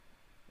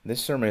This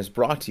sermon is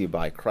brought to you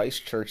by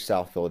Christ Church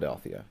South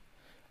Philadelphia,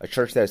 a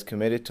church that is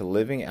committed to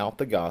living out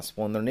the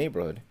gospel in their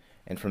neighborhood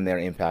and from there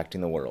impacting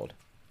the world.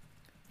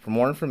 For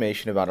more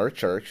information about our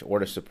church or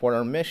to support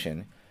our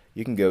mission,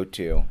 you can go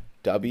to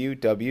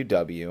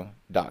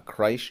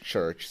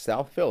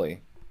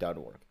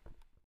www.christchurchsouthphilly.org.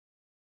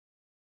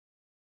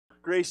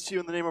 Grace to you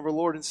in the name of our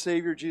Lord and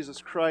Savior,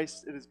 Jesus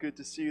Christ. It is good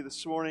to see you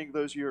this morning,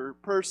 those of you who are in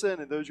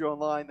person and those of you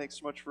online. Thanks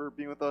so much for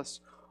being with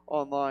us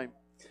online.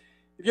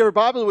 If you have a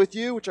Bible with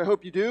you, which I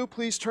hope you do,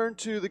 please turn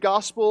to the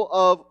Gospel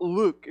of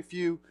Luke. If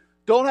you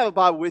don't have a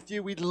Bible with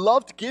you, we'd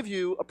love to give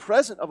you a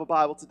present of a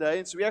Bible today.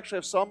 And so we actually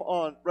have some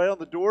right on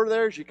the door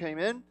there as you came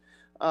in.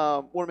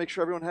 Want to make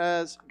sure everyone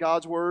has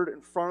God's Word in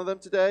front of them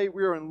today.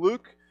 We are in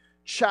Luke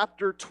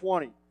chapter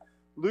 20.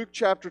 Luke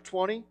chapter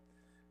 20.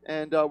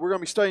 And we're going to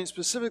be studying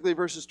specifically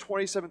verses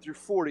 27 through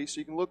 40. So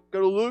you can go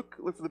to Luke,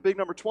 look for the big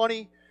number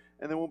 20,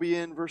 and then we'll be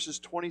in verses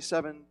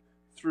 27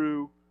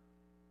 through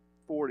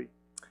 40.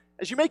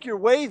 As you make your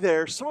way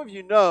there, some of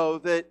you know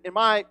that in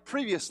my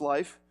previous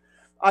life,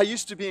 I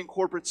used to be in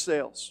corporate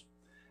sales.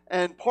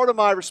 And part of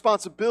my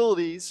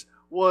responsibilities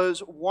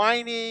was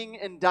whining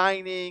and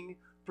dining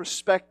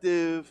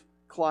prospective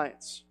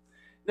clients.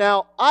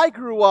 Now, I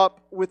grew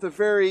up with a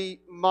very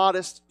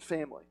modest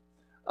family.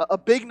 A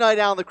big night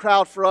out in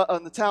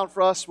the town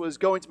for us was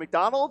going to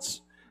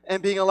McDonald's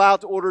and being allowed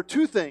to order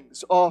two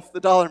things off the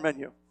dollar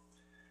menu.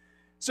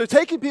 So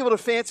taking people to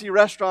fancy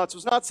restaurants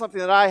was not something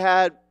that I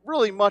had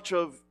really much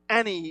of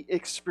any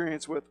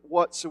experience with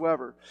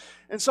whatsoever.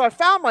 And so I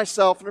found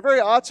myself in a very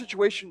odd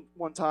situation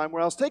one time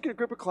where I was taking a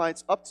group of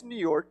clients up to New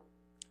York.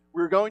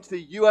 We were going to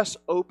the U.S.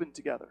 Open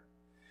together.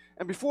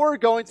 And before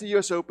going to the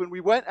U.S. Open, we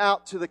went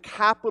out to the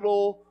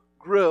Capitol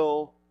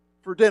Grill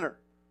for dinner,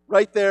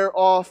 right there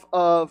off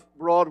of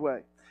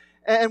Broadway.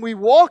 And we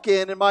walk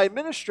in, and my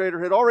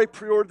administrator had already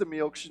pre-ordered the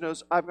meal, because she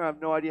knows I'm going to have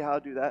no idea how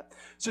to do that.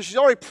 So she's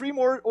already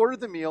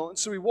pre-ordered the meal, and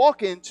so we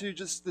walk into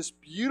just this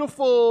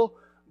beautiful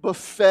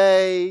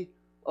buffet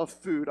of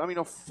food. I mean,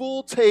 a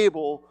full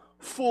table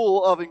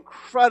full of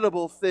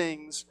incredible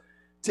things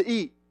to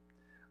eat.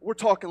 We're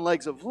talking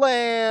legs of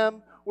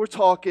lamb, we're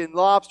talking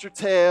lobster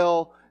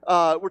tail,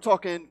 we're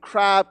talking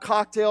crab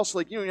cocktails, so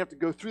like you don't even have to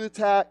go through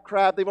the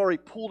crab. They've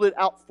already pulled it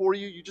out for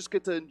you. You just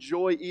get to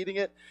enjoy eating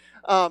it.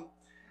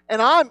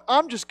 And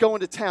I'm just going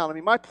to town. I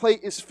mean, my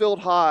plate is filled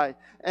high.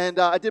 And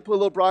I did put a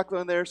little broccoli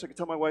on there so I could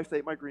tell my wife they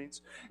ate my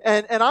greens.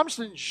 And I'm just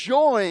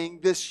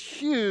enjoying this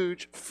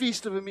huge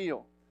feast of a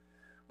meal.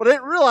 But I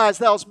didn't realize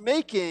that I was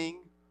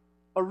making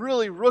a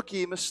really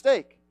rookie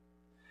mistake,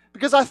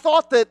 because I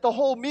thought that the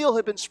whole meal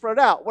had been spread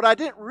out. What I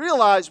didn't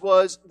realize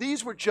was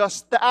these were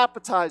just the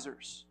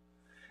appetizers.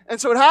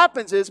 And so what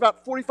happens is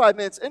about 45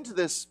 minutes into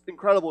this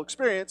incredible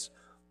experience,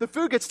 the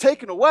food gets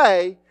taken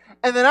away,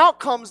 and then out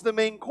comes the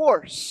main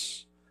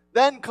course.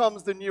 Then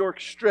comes the New York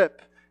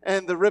strip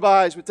and the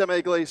ribeyes with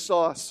demi-glaze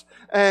sauce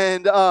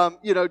and,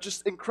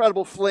 just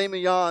incredible filet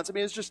mignons. I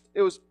mean,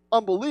 it was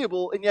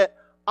unbelievable, and yet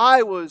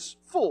I was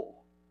full.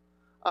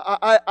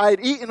 I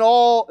had eaten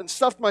all and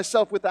stuffed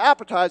myself with the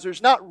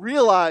appetizers, not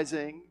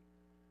realizing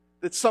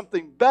that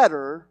something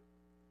better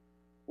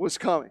was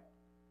coming.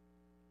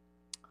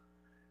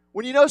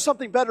 When you know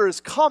something better is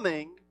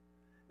coming,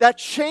 that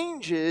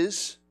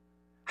changes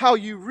how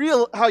you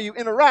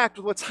interact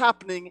with what's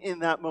happening in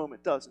that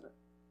moment, doesn't it?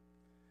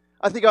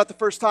 I think about the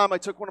first time I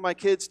took one of my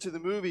kids to the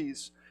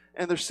movies,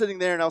 and they're sitting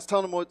there, and I was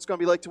telling them what it's going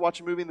to be like to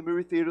watch a movie in the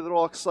movie theater. They're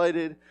all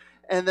excited,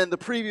 and then the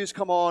previews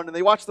come on, and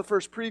they watch the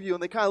first preview,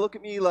 and they kind of look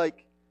at me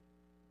like,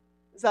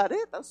 "Is that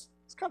it? It's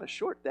kind of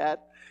short, Dad."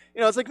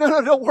 It's like,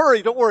 no, don't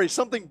worry.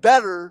 Something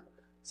better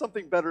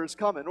is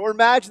coming. Or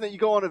imagine that you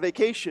go on a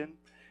vacation,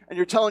 and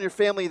you're telling your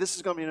family, this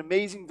is going to be an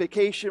amazing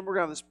vacation. We're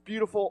going to have this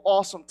beautiful,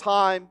 awesome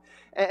time.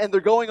 And they're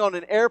going on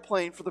an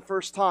airplane for the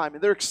first time.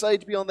 And they're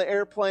excited to be on the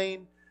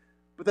airplane.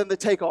 But then the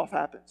takeoff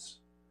happens.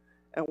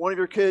 And one of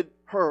your kid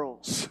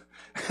hurls.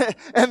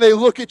 And they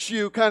look at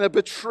you, kind of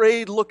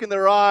betrayed look in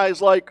their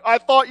eyes, like, "I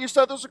thought you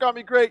said this was going to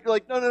be great." You're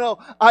like, no.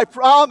 I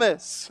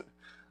promise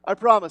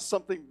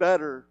something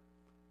better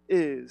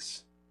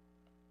is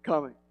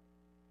coming.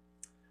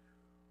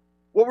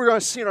 What we're going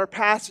to see in our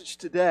passage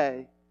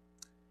today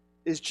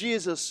is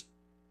Jesus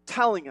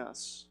telling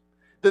us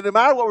that no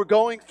matter what we're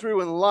going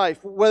through in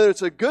life, whether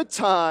it's a good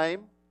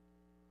time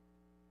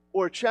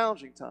or a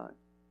challenging time,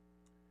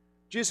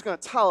 Jesus is going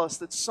to tell us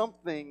that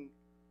something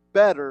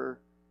better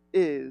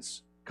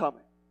is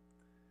coming.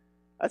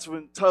 That's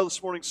what the title of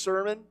this morning's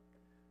sermon.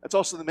 That's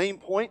also the main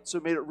point, so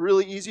it made it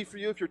really easy for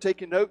you if you're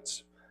taking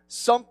notes.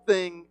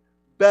 Something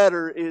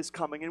better is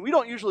coming. And we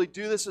don't usually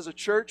do this as a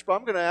church, but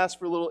I'm going to ask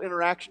for a little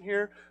interaction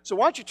here. So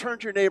why don't you turn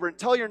to your neighbor and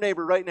tell your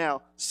neighbor right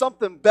now,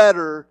 something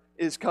better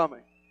is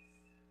coming.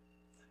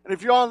 And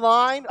if you're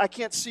online, I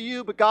can't see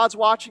you, but God's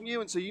watching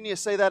you, and so you need to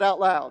say that out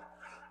loud.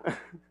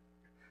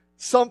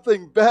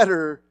 Something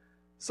better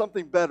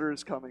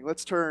is coming.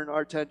 Let's turn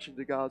our attention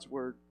to God's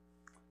Word.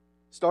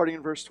 Starting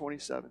in verse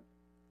 27.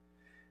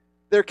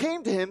 There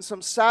came to him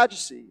some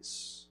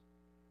Sadducees,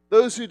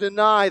 those who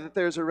deny that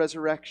there's a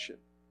resurrection.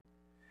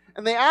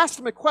 And they asked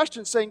him a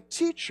question, saying,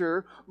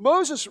 "Teacher,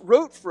 Moses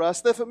wrote for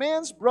us that if a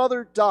man's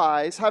brother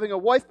dies, having a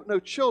wife but no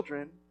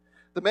children,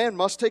 the man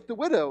must take the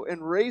widow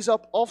and raise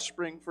up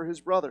offspring for his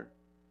brother.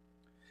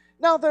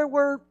 Now there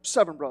were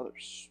 7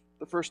 brothers.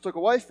 The first took a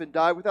wife and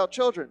died without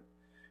children.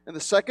 And the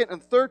second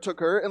and third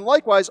took her, and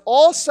likewise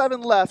all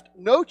 7 left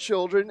no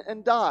children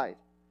and died.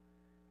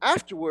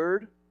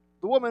 Afterward,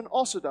 the woman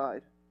also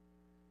died.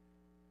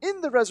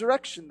 In the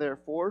resurrection,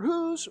 therefore,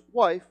 whose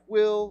wife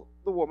will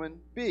the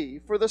woman be?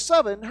 For the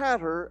 7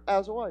 had her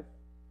as a wife."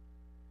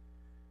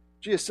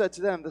 Jesus said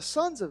to them, "The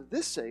sons of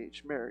this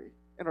age marry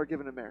and are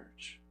given in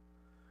marriage.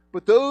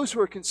 But those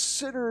who are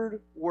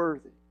considered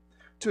worthy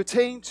to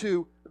attain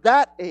to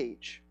that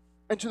age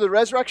and to the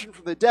resurrection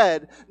from the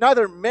dead,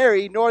 neither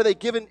marry nor are they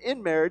given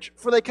in marriage,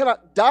 for they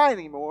cannot die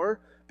anymore,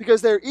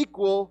 because they are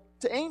equal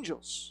to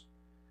angels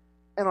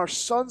and are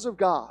sons of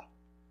God,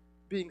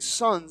 being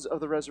sons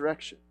of the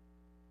resurrection.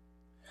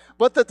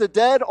 But that the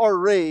dead are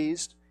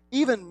raised,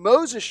 even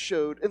Moses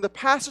showed in the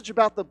passage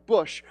about the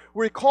bush,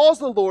 where he calls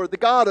the Lord the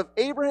God of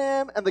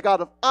Abraham and the God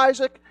of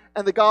Isaac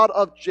and the God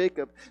of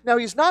Jacob. Now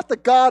he's not the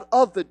God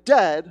of the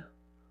dead,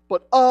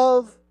 but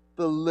of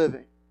the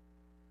living,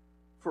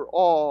 for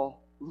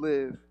all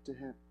live to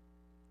him."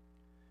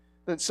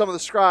 Then some of the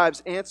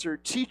scribes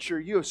answered, "Teacher,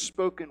 you have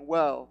spoken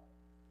well."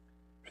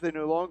 For they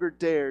no longer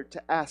dared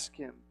to ask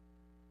him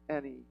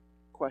any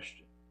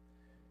question.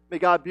 May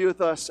God be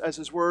with us as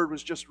his word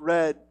was just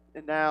read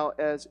and now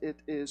as it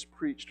is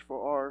preached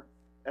for our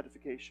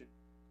edification.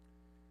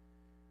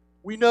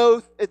 We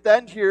know at the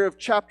end here of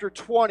chapter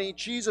 20,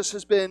 Jesus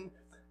has been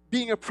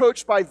being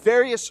approached by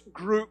various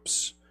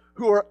groups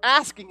who are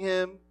asking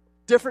him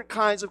different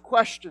kinds of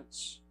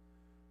questions.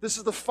 This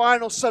is the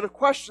final set of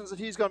questions that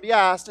he's going to be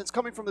asked, and it's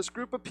coming from this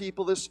group of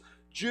people, this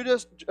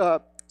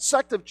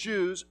sect of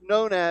Jews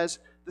known as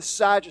the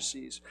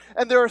Sadducees.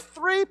 And there are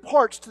 3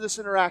 parts to this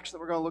interaction that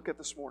we're going to look at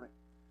this morning.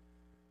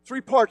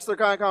 3 parts that are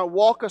going to kind of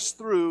walk us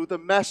through the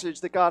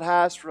message that God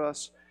has for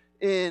us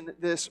in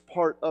this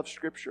part of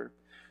Scripture.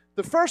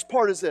 The first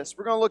part is this.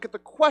 We're going to look at the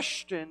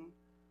question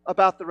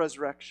about the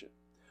resurrection.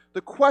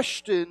 The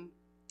question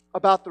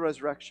about the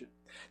resurrection.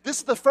 This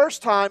is the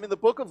first time in the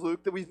book of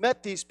Luke that we've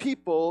met these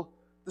people,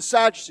 the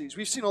Sadducees.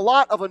 We've seen a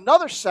lot of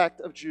another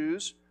sect of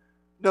Jews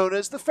known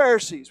as the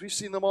Pharisees. We've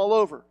seen them all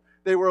over.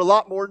 They were a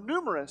lot more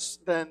numerous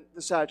than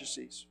the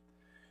Sadducees.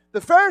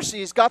 The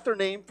Pharisees got their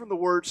name from the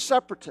word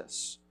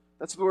separatists.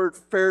 That's what the word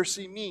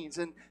Pharisee means.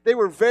 And they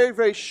were a very,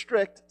 very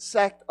strict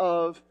sect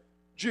of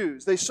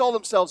Jews. They saw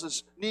themselves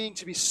as needing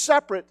to be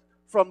separate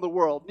from the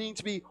world, needing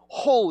to be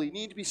holy,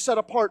 needing to be set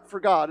apart for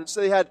God. And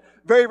so they had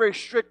very, very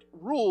strict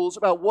rules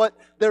about what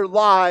their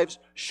lives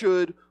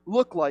should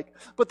look like.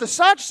 But the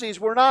Sadducees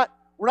were not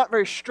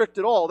very strict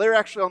at all. They were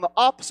actually on the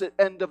opposite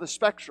end of the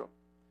spectrum.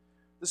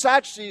 The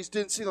Sadducees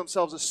didn't see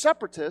themselves as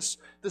separatists.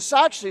 The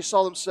Sadducees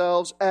saw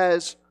themselves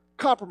as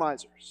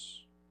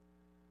compromisers.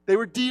 They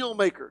were deal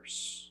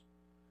makers.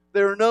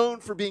 They were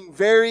known for being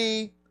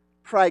very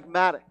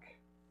pragmatic.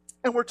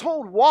 And we're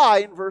told why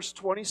in verse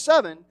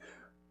 27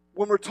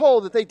 when we're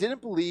told that they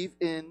didn't believe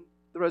in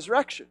the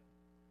resurrection.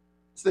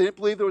 So they didn't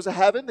believe there was a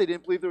heaven. They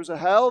didn't believe there was a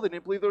hell. They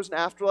didn't believe there was an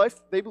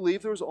afterlife. They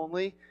believed there was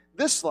only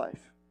this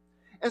life.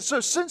 And so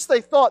since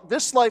they thought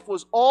this life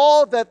was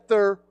all that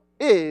there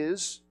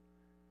is,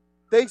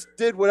 they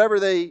did whatever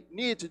they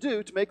needed to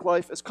do to make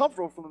life as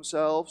comfortable for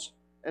themselves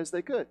as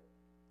they could.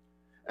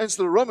 And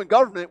so the Roman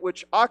government,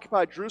 which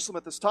occupied Jerusalem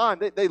at this time,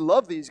 they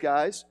loved these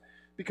guys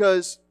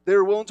because they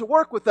were willing to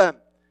work with them.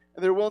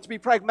 And they were willing to be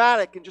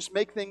pragmatic and just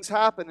make things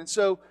happen. And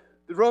so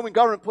the Roman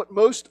government put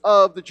most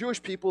of the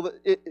Jewish people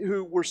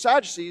who were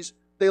Sadducees,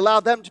 they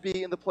allowed them to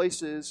be in the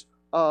places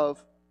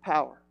of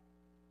power.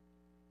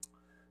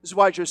 This is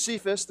why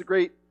Josephus, the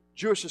great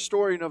Jewish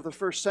historian of the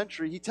first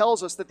century, he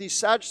tells us that these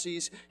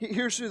Sadducees,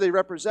 here's who they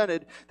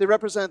represented. They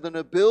represented the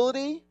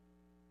nobility,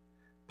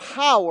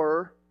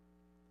 power,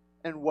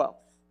 and wealth.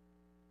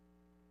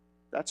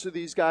 That's who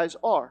these guys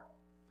are.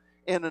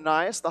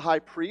 Ananias, the high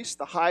priest,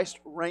 the highest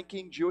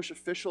ranking Jewish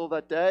official of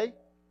that day,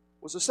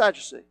 was a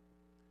Sadducee.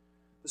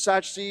 The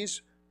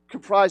Sadducees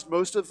comprised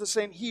most of the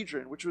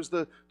Sanhedrin, which was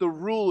the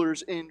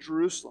rulers in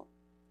Jerusalem.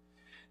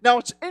 Now,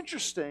 what's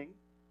interesting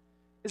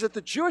is that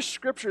the Jewish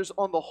scriptures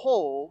on the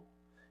whole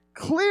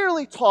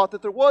clearly taught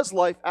that there was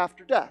life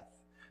after death.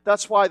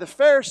 That's why the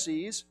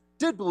Pharisees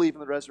did believe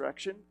in the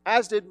resurrection,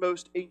 as did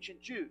most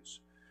ancient Jews.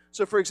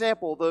 So, for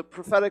example, the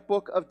prophetic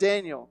book of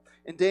Daniel,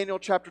 in Daniel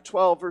chapter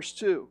 12, verse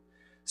 2,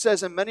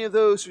 says, "And many of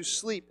those who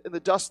sleep in the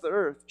dust of the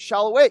earth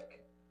shall awake,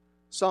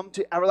 some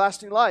to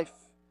everlasting life,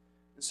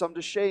 and some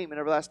to shame and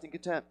everlasting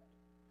contempt."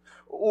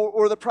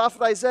 Or the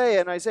prophet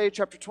Isaiah in Isaiah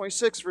chapter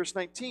 26, verse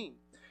 19,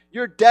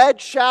 "Your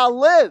dead shall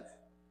live,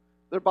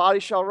 their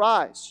bodies shall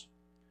rise.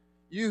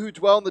 You who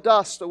dwell in the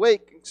dust,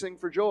 awake and sing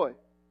for joy."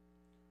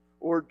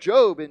 Or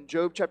Job in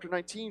Job chapter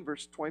 19,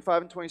 verse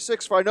 25 and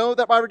 26, "For I know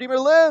that my Redeemer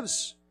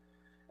lives.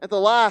 At the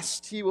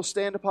last he will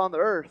stand upon the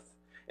earth.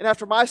 And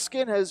after my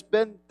skin has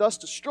been thus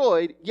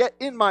destroyed, yet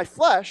in my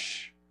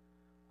flesh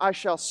I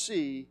shall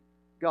see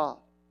God."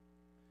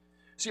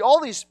 See,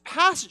 all these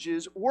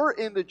passages were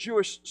in the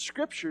Jewish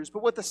scriptures,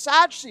 but what the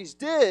Sadducees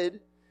did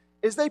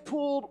is they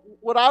pulled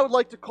what I would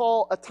like to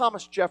call a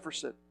Thomas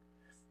Jefferson.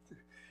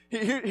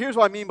 Here's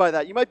what I mean by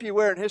that. You might be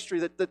aware in history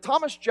that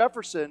Thomas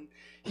Jefferson,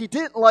 he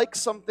didn't like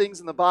some things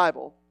in the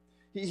Bible.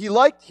 He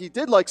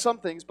did like some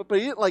things, but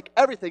he didn't like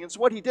everything. And so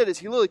what he did is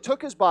he literally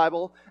took his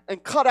Bible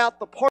and cut out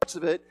the parts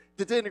of it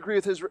that didn't agree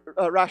with his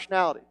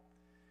rationality.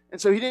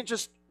 And so he didn't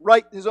just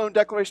write his own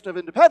Declaration of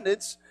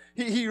Independence.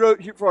 He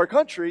wrote for our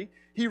country.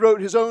 He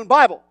wrote his own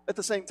Bible at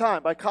the same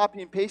time by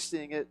copying and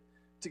pasting it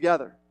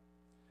together.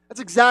 That's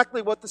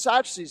exactly what the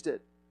Sadducees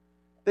did.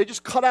 They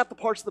just cut out the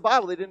parts of the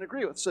Bible they didn't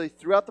agree with. So they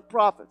threw out the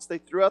prophets. They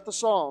threw out the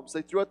Psalms.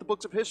 They threw out the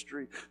books of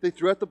history. They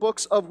threw out the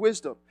books of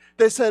wisdom.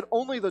 They said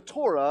only the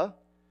Torah,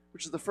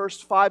 which is the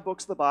first 5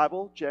 books of the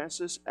Bible,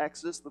 Genesis,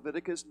 Exodus,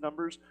 Leviticus,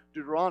 Numbers,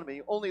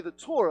 Deuteronomy, only the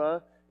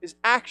Torah is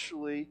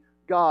actually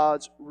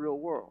God's real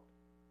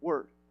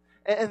word.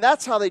 And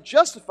that's how they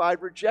justified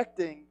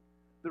rejecting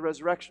the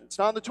resurrection. It's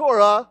not in the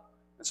Torah,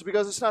 and so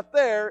because it's not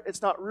there,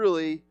 it's not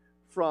really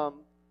from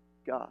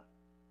God.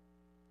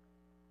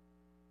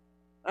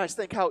 And I just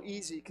think how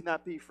easy can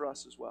that be for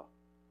us as well.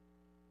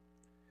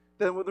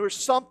 Then when there's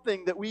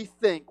something that we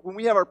think, when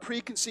we have our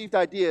preconceived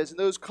ideas and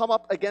those come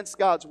up against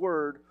God's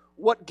word,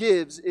 what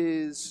gives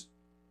is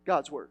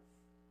God's word.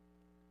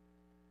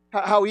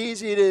 How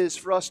easy it is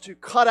for us to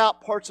cut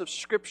out parts of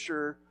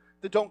Scripture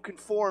that don't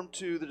conform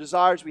to the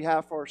desires we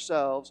have for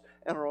ourselves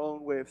and our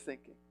own way of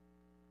thinking.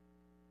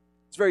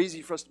 It's very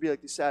easy for us to be like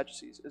these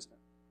Sadducees, isn't it?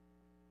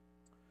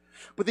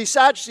 But these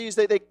Sadducees,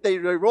 they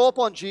roll up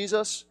on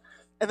Jesus,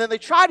 and then they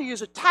try to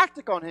use a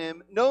tactic on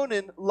him known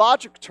in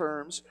logic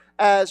terms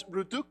as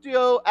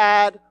reductio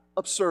ad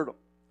absurdum,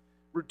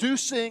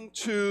 reducing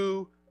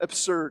to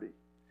absurdity.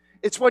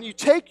 It's when you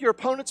take your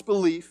opponent's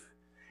belief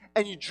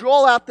and you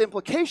draw out the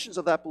implications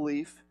of that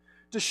belief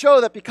to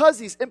show that because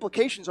these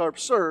implications are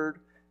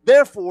absurd,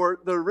 therefore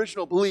the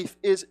original belief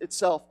is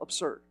itself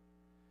absurd.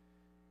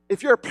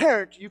 If you're a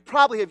parent, you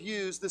probably have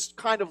used this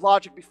kind of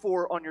logic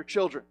before on your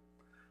children.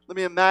 Let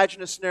me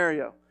imagine a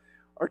scenario.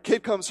 Our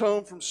kid comes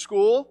home from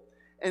school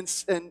and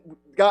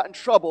got in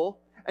trouble,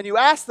 and you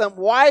ask them,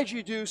 why did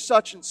you do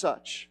such and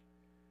such?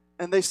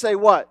 And they say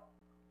what?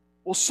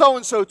 Well,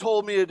 so-and-so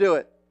told me to do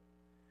it.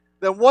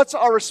 Then what's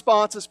our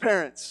response as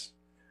parents?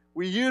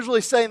 We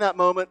usually say in that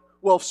moment,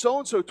 well, if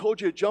so-and-so told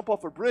you to jump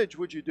off a bridge,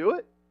 would you do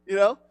it? You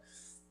know?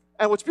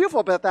 And what's beautiful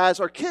about that is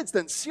our kids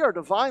then see our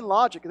divine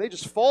logic and they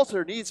just fall to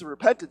their knees in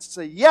repentance and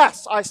say,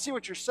 yes, I see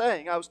what you're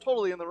saying. I was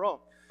totally in the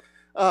wrong.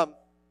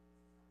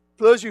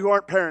 For those of you who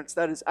aren't parents,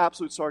 that is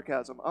absolute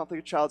sarcasm. I don't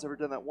think a child's ever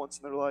done that once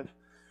in their life.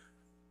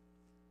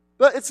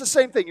 But it's the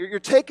same thing. You're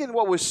taking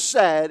what was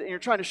said and you're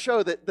trying to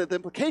show that the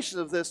implications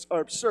of this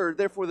are absurd.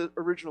 Therefore, the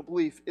original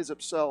belief is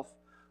itself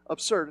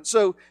absurd. And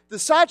so the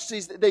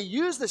Sadducees, they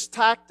use this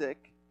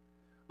tactic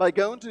by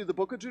going to the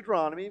book of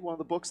Deuteronomy, one of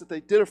the books that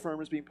they did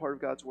affirm as being part of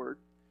God's word.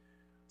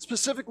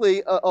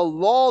 Specifically, a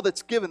law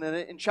that's given in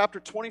it in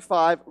chapter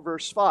 25,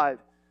 verse 5.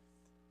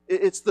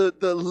 It's the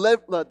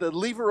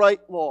Levirate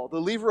law. The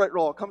Levirate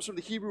law comes from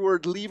the Hebrew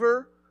word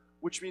lever,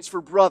 which means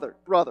for brother.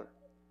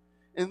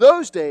 In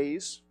those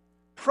days,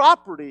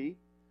 property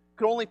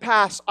could only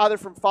pass either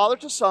from father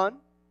to son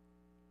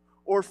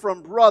or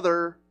from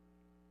brother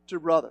to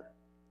brother.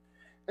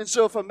 And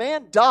so if a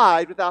man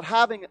died without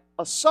having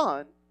a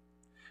son,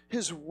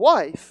 his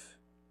wife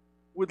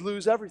would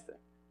lose everything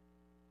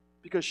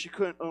because she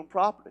couldn't own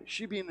property.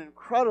 She'd be in an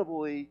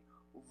incredibly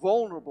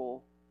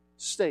vulnerable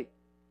state.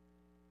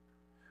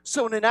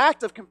 So in an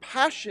act of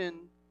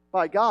compassion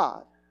by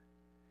God,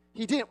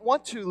 he didn't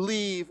want to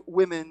leave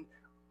women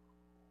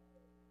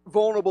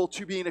vulnerable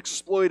to being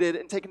exploited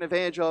and taken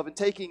advantage of and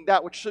taking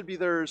that which should be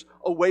theirs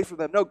away from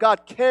them. No,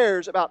 God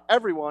cares about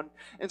everyone,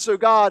 and so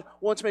God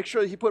wants to make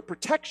sure that he put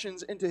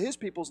protections into his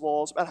people's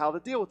laws about how to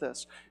deal with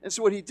this. And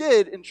so what he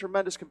did in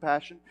tremendous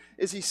compassion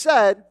is he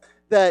said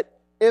that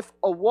if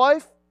a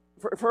wife,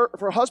 if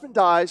her husband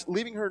dies,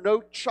 leaving her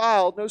no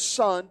child, no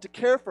son to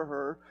care for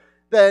her,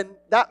 then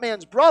that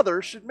man's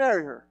brother should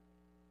marry her.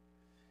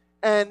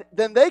 And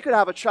then they could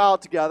have a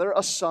child together,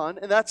 a son,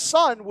 and that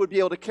son would be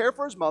able to care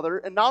for his mother.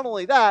 And not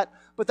only that,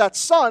 but that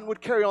son would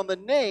carry on the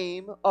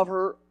name of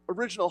her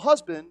original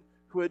husband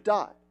who had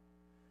died.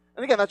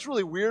 And again, that's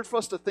really weird for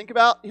us to think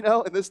about,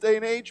 in this day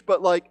and age.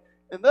 But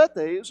in that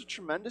day, it was a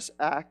tremendous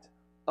act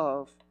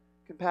of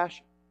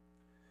compassion.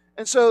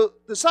 And so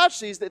the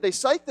Sadducees, they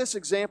cite this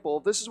example,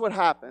 this is what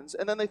happens,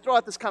 and then they throw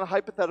out this kind of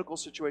hypothetical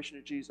situation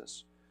to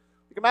Jesus.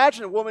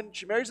 Imagine a woman,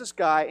 she marries this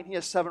guy, and he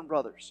has 7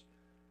 brothers.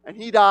 And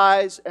he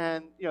dies,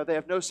 and they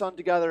have no son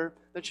together.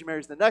 Then she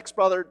marries the next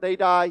brother. They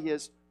die. He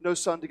has no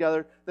son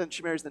together. Then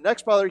she marries the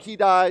next brother. He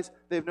dies.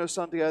 They have no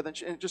son together.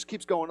 And it just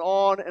keeps going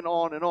on and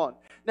on and on.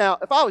 Now,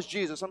 if I was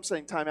Jesus, I'm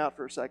saying time out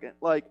for a second.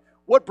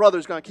 What brother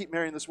is going to keep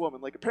marrying this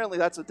woman? Apparently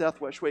that's a death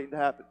wish waiting to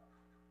happen.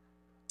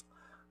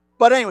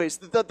 But anyways,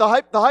 the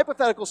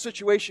hypothetical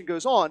situation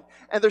goes on.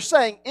 And they're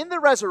saying, in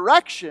the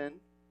resurrection,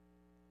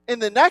 in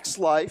the next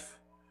life,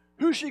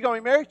 who's she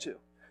going to marry to?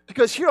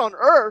 Because here on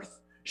earth,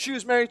 she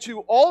was married to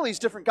all these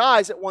different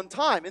guys at one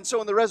time. And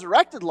so in the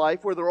resurrected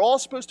life, where they're all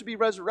supposed to be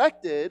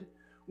resurrected,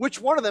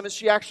 which one of them is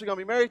she actually going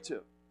to be married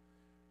to?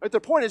 Right, their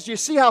point is, do you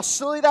see how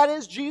silly that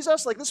is,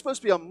 Jesus? Like, this is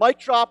supposed to be a mic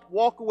drop,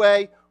 walk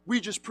away.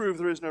 We just proved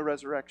there is no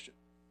resurrection.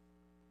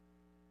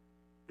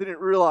 They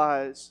didn't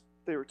realize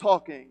they were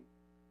talking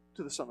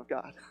to the Son of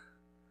God.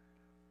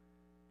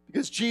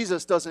 Because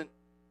Jesus doesn't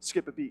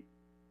skip a beat.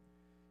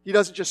 He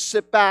doesn't just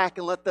sit back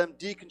and let them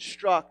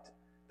deconstruct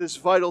this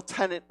vital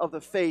tenet of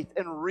the faith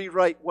and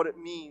rewrite what it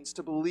means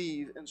to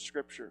believe in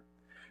Scripture.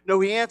 No,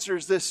 he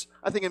answers this,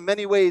 I think in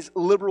many ways,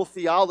 liberal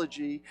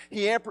theology.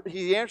 He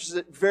answers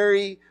it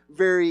very,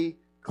 very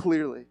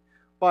clearly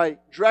by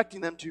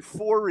directing them to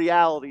 4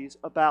 realities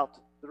about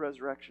the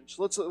resurrection.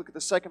 So let's look at the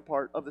second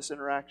part of this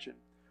interaction.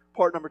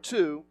 Part number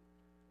 2,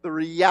 the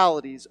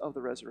realities of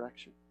the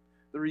resurrection.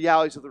 The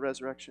realities of the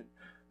resurrection.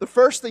 The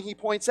first thing he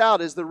points out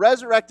is the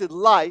resurrected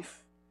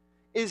life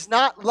is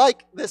not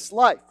like this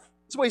life.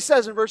 That's what he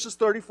says in verses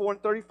 34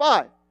 and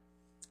 35.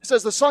 He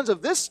says, the sons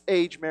of this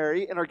age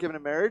marry and are given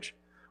in marriage,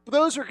 but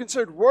those who are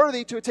considered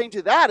worthy to attain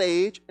to that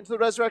age and to the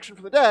resurrection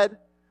from the dead,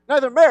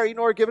 neither marry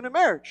nor are given in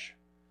marriage.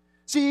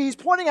 See, he's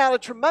pointing out a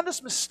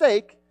tremendous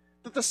mistake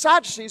that the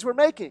Sadducees were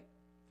making.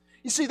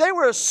 You see, they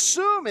were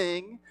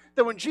assuming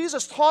that when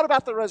Jesus taught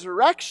about the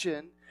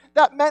resurrection,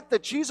 that meant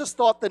that Jesus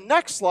thought the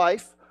next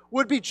life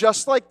would be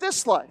just like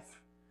this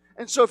life.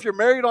 And so if you're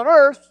married on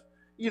earth,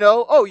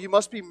 you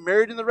must be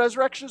married in the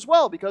resurrection as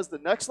well, because the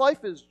next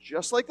life is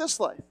just like this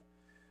life.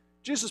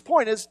 Jesus'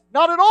 point is,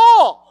 not at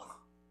all.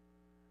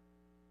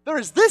 There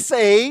is this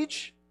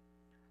age,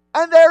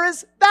 and there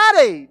is that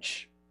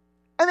age.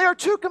 And they are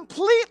 2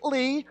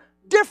 completely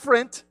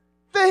different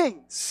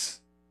things.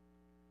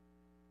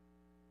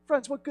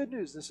 Friends, what good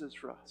news this is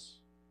for us.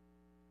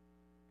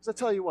 Because I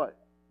tell you what,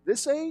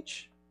 this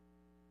age,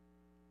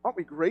 aren't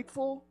we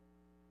grateful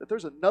that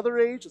there's another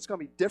age that's going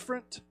to be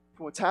different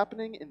from what's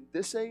happening in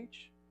this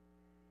age?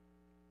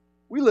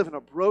 We live in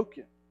a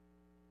broken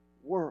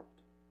world.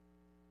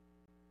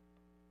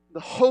 The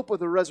hope of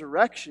the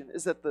resurrection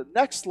is that the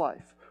next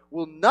life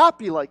will not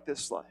be like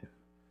this life,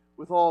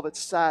 with all of its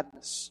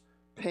sadness,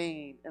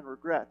 pain, and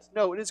regret.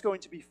 No, it is going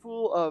to be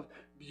full of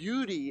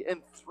beauty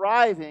and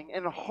thriving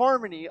and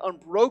harmony,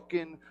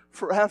 unbroken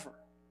forever.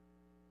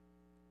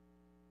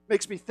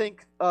 Makes me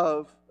think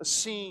of a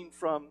scene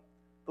from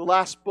the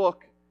last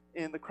book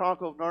in the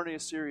Chronicle of Narnia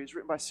series,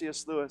 written by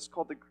C.S. Lewis,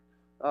 called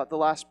The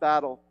Last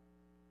Battle.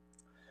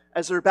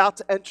 As they're about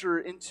to enter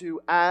into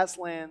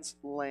Aslan's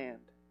land,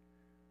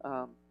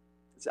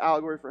 it's an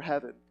allegory for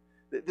heaven.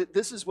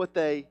 This is what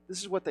they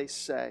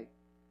say.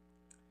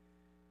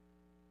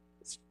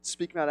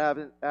 Speaking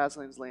about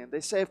Aslan's land,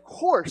 they say, of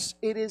course,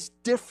 it is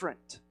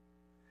different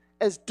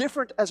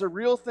as a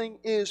real thing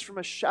is from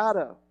a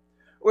shadow,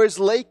 or as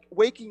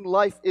waking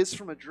life is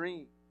from a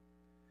dream.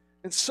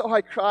 And so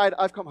I cried,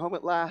 I've come home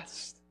at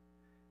last.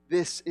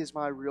 This is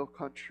my real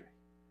country.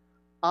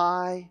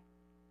 I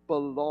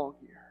belong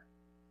here.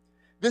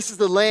 This is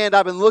the land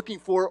I've been looking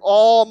for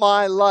all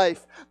my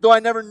life, though I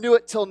never knew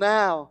it till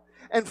now.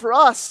 And for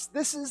us,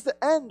 this is the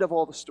end of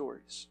all the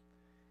stories.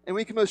 And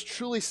we can most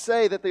truly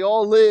say that they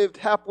all lived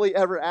happily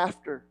ever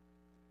after.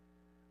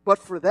 But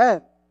for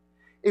them,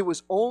 it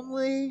was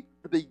only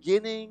the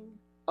beginning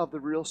of the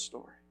real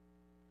story.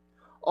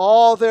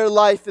 All their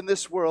life in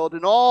this world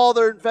and all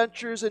their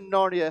adventures in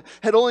Narnia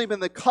had only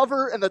been the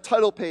cover and the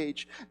title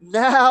page.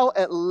 Now,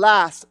 at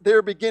last,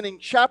 they're beginning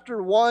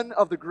chapter 1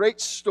 of the great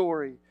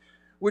story,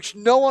 which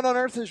no one on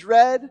earth has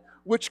read,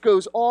 which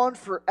goes on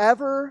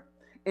forever,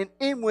 and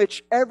in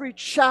which every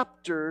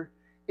chapter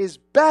is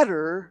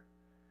better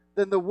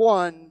than the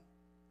one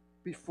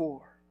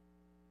before.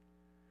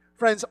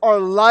 Friends, our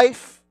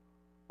life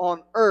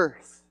on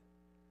earth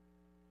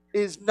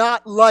is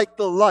not like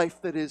the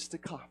life that is to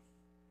come.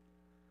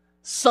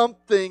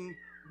 Something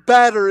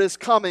better is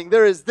coming.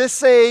 There is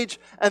this age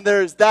and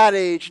there is that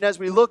age. And as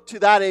we look to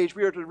that age,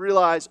 we are to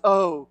realize,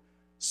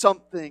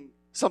 something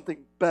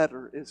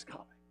better is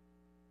coming.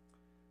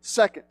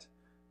 Second,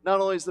 not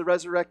only is the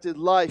resurrected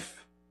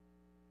life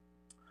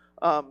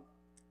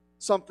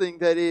something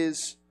that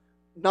is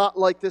not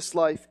like this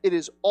life, it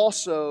is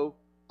also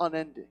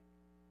unending.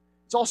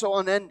 It's also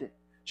unending.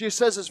 Jesus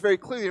says this very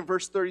clearly in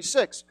verse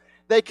 36.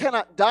 They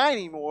cannot die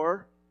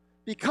anymore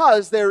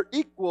because they're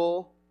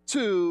equal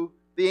to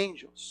the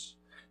angels.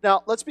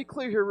 Now, let's be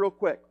clear here real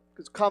quick,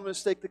 because it's a common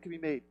mistake that can be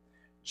made.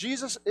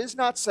 Jesus is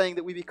not saying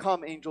that we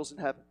become angels in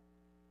heaven.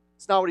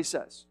 It's not what he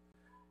says.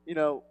 It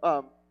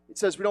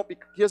says he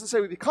doesn't say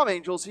we become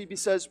angels, he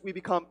says we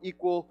become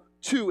equal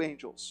to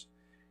angels.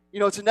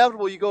 It's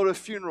inevitable you go to a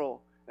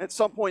funeral, and at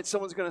some point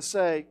someone's going to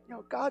say,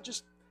 God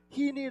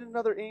he needed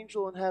another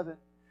angel in heaven.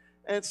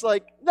 And it's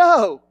like,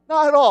 no,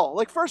 not at all.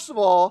 Like, first of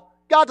all,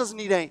 God doesn't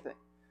need anything.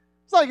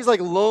 It's not like he's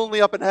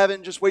lonely up in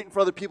heaven just waiting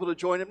for other people to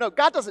join him. No,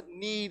 God doesn't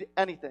need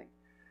anything.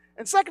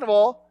 And second of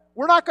all,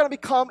 we're not going to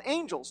become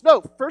angels. No,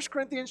 1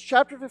 Corinthians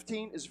chapter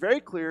 15 is very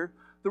clear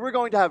that we're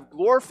going to have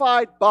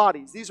glorified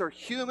bodies. These are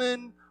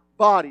human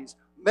bodies,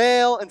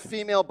 male and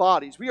female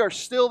bodies. We are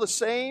still the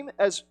same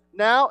as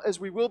now as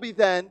we will be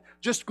then,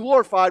 just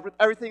glorified with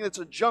everything that's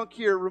a junk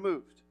here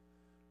removed.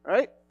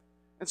 Right?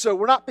 And so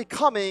we're not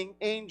becoming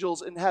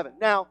angels in heaven.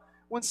 Now,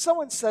 when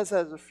someone says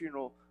that at a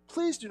funeral,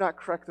 please do not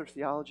correct their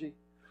theology.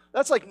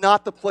 That's like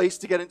not the place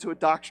to get into a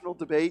doctrinal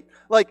debate.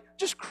 Like,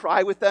 just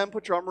cry with them,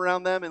 put your arm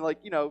around them,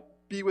 and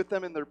be with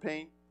them in their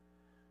pain.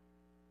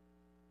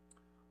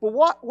 But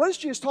what is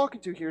Jesus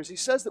talking to here is he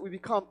says that we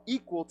become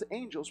equal to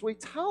angels. Well, he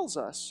tells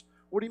us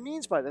what he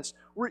means by this.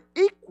 We're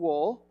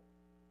equal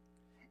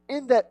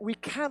in that we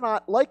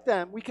cannot, like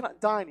them, we cannot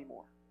die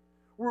anymore.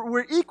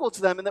 We're equal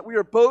to them in that we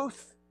are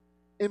both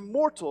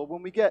immortal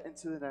when we get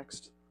into the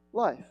next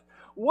life.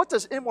 What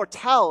does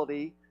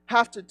immortality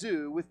have to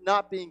do with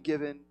not being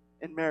given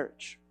in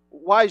marriage?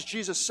 Why is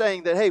Jesus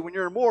saying that, hey, when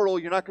you're immortal,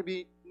 you're not going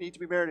to need to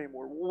be married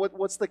anymore?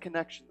 What's the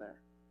connection there?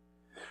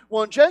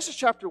 Well, in Genesis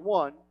chapter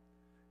 1,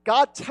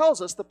 God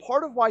tells us the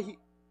part of why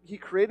he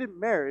created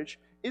marriage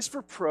is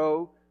for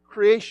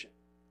procreation,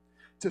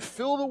 to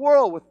fill the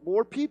world with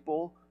more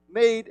people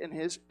made in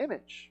his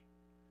image.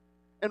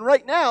 And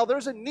right now,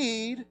 there's a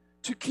need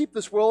to keep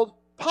this world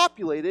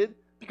populated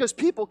because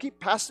people keep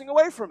passing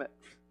away from it.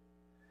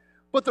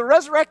 But the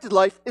resurrected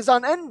life is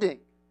unending.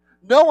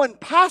 No one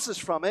passes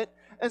from it,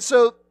 and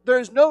so there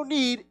is no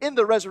need in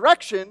the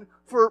resurrection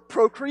for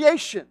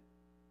procreation.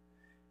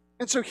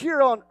 And so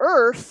here on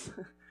earth,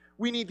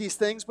 we need these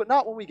things, but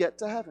not when we get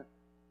to heaven.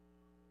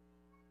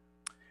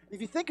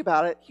 If you think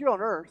about it, here on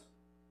earth,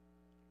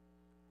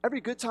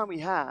 every good time we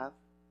have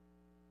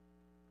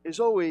is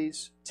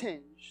always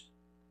tinged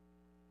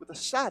with a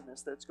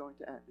sadness that it's going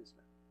to end, isn't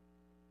it?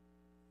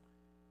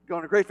 You go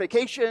on a great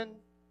vacation,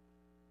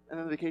 and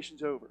then the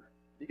vacation's over.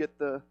 You get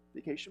the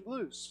vacation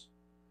blues.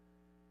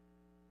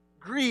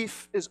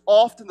 Grief is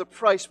often the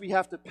price we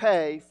have to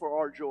pay for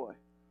our joy.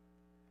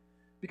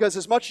 Because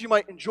as much as you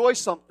might enjoy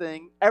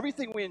something,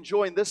 everything we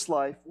enjoy in this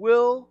life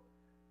will,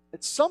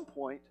 at some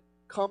point,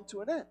 come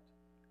to an end.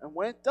 And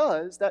when it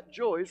does, that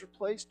joy is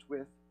replaced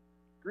with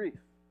grief.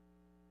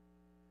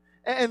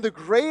 And the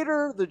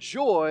greater the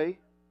joy,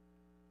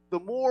 the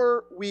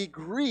more we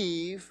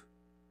grieve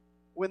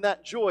when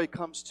that joy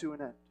comes to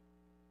an end.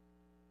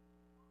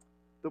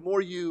 The more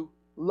you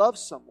love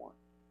someone,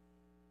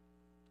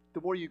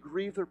 the more you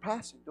grieve their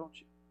passing, don't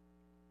you?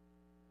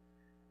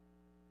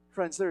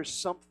 Friends, there is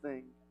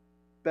something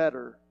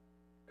better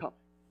coming.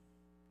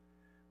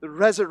 The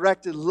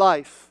resurrected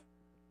life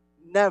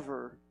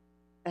never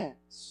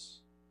ends.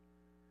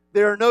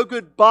 There are no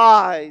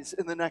goodbyes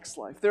in the next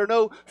life. There are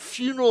no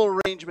funeral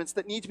arrangements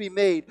that need to be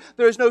made.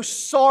 There is no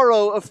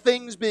sorrow of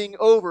things being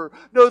over.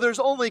 No, there's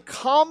only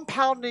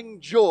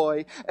compounding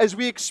joy as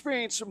we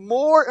experience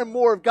more and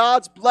more of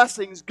God's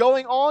blessings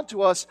going on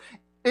to us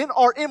in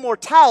our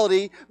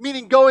immortality,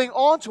 meaning going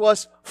on to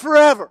us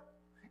forever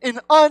in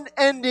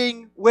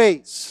unending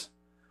ways.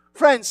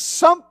 Friends,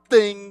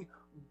 something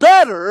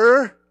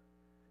better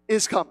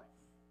is coming.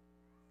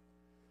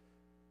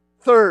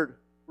 Third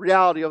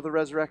reality of the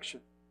resurrection.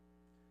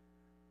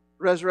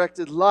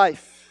 Resurrected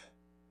life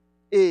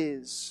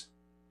is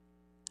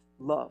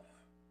love.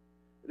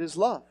 It is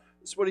love.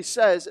 That's what he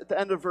says at the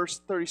end of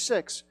verse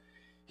 36.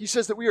 He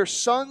says that we are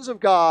sons of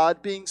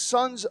God, being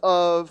sons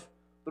of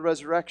the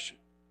resurrection.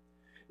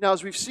 Now,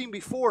 as we've seen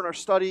before in our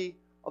study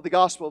of the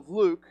Gospel of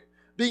Luke,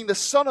 being the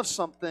son of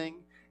something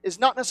is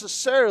not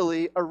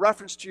necessarily a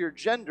reference to your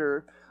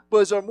gender, but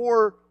is a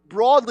more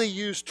broadly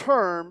used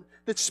term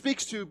that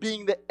speaks to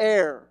being the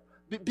heir,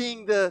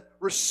 being the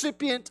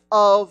recipient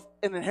of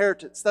an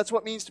inheritance. That's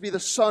what it means to be the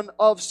son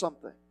of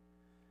something.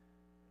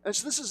 And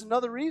so this is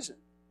another reason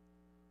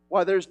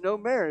why there's no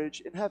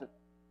marriage in heaven.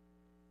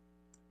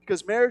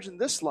 Because marriage in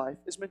this life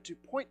is meant to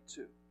point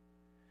to,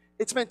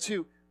 it's meant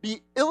to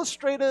be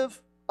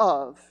illustrative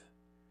of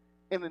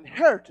an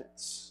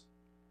inheritance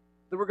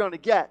that we're going to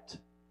get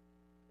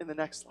in the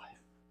next life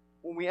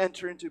when we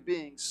enter into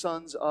being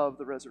sons of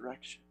the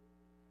resurrection.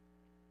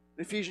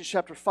 In Ephesians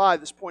chapter 5,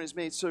 this point is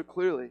made so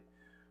clearly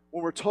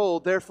when we're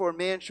told, therefore a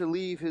man shall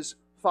leave his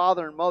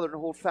father and mother and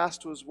hold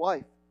fast to his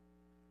wife,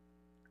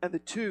 and the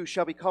two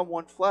shall become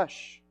one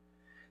flesh.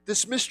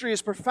 This mystery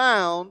is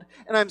profound,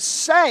 and I'm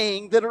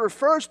saying that it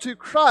refers to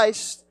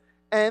Christ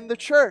and the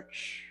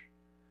church.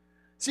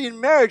 See, in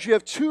marriage, you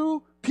have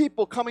two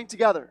people coming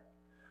together.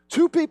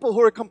 Two people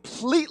who are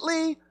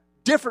completely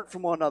different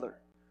from one another.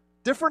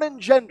 Different in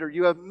gender.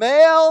 You have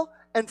male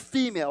and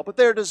female, but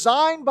they're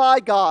designed by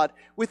God.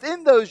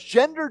 Within those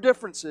gender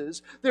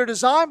differences, they're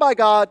designed by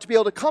God to be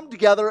able to come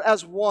together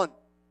as one.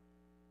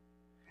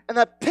 And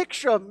that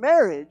picture of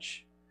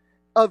marriage,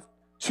 of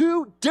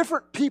two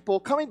different people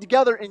coming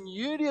together in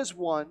unity as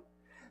one,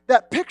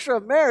 that picture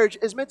of marriage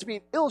is meant to be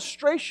an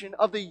illustration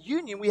of the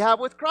union we have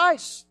with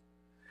Christ.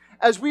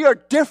 As we are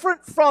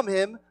different from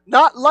Him,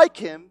 not like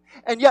Him,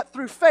 and yet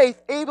through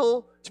faith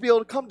able to be able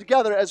to come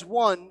together as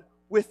one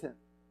with Him.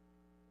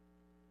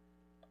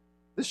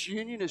 This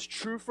union is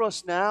true for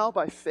us now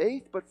by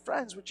faith, but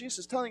friends, what Jesus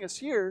is telling us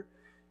here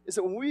is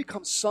that when we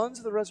become sons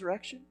of the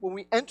resurrection, when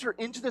we enter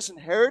into this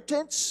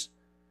inheritance,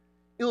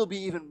 it will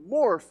be even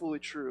more fully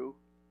true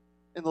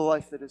in the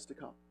life that is to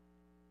come.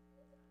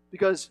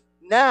 Because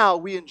now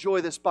we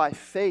enjoy this by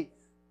faith.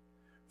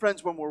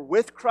 Friends, when we're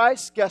with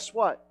Christ, guess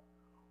what?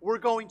 We're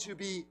going to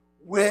be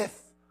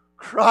with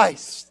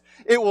Christ.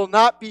 It will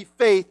not be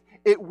faith,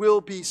 it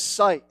will be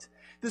sight.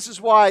 This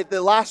is why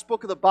the last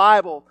book of the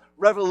Bible,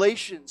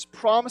 Revelations,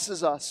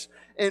 promises us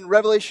in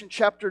Revelation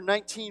chapter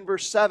 19,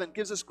 verse 7,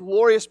 gives this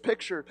glorious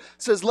picture.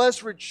 It says, let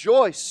us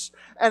rejoice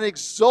and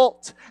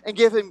exult and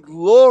give Him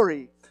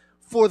glory,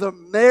 for the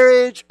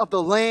marriage of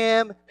the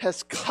Lamb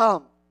has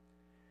come,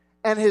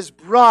 and His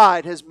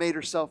bride has made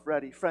herself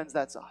ready. Friends,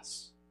 that's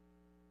us.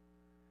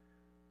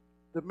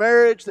 The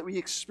marriage that we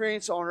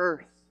experience on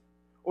earth,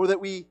 or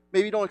that we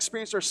maybe don't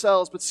experience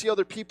ourselves but see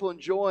other people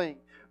enjoying,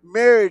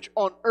 marriage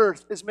on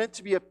earth is meant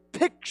to be a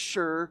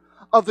picture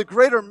of the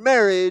greater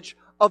marriage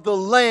of the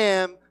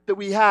Lamb that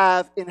we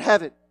have in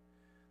heaven.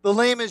 The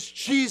Lamb is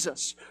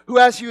Jesus, who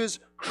as He was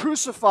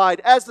crucified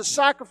as the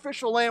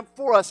sacrificial lamb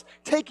for us,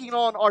 taking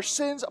on our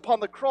sins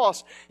upon the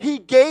cross, He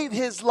gave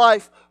His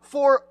life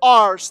for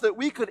ours so that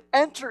we could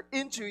enter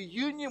into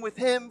union with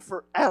Him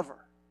forever.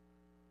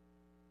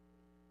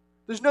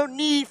 There's no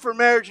need for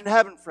marriage in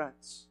heaven,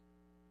 friends,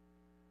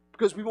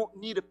 because we won't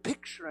need a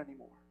picture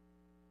anymore.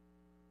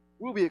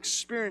 We'll be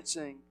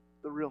experiencing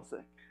the real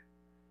thing.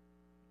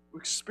 We're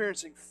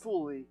experiencing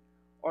fully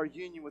our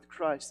union with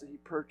Christ that He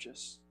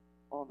purchased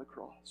on the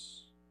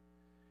cross.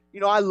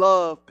 You know, I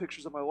love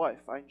pictures of my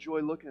wife. I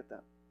enjoy looking at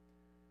them.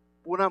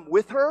 But when I'm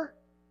with her,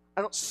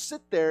 I don't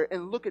sit there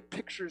and look at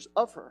pictures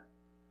of her.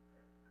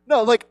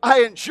 No, like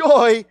I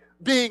enjoy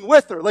being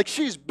with her. Like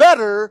she's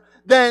better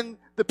than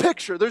the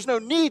picture. There's no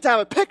need to have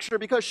a picture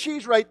because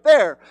she's right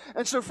there.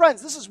 And so,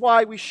 friends, this is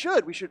why we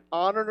should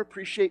honor and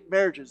appreciate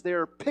marriages. They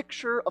are a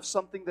picture of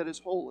something that is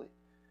holy.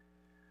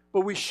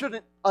 But we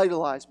shouldn't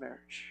idolize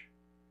marriage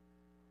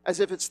as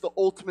if it's the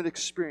ultimate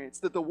experience,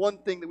 that the one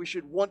thing that we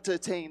should want to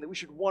attain, that we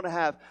should want to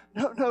have.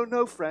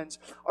 No, friends.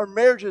 Our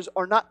marriages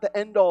are not the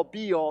end-all,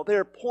 be-all. They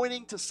are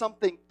pointing to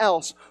something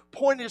else,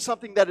 pointing to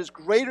something that is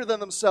greater than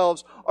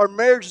themselves. Our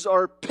marriages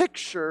are a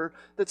picture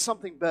that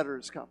something better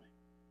is coming.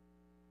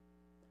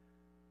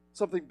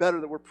 Something better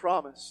that we're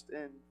promised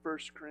in 1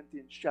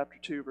 Corinthians chapter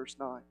 2, verse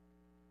 9.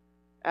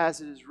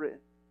 As it is written,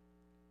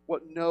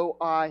 what no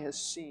eye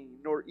has seen,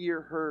 nor ear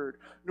heard,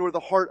 nor the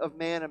heart of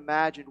man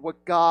imagined,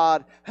 what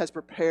God has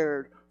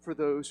prepared for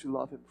those who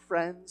love Him.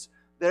 Friends,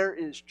 there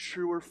is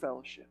truer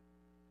fellowship.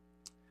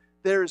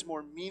 There is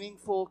more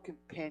meaningful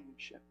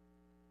companionship.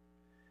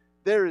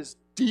 There is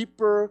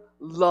deeper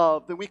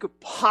love than we could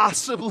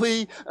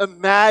possibly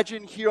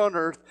imagine here on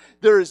earth.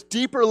 There is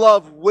deeper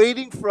love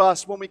waiting for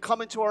us when we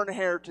come into our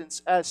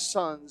inheritance as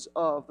sons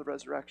of the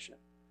resurrection.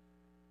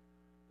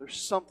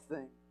 There's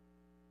something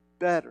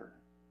better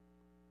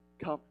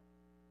coming.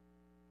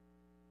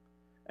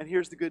 And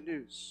here's the good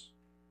news.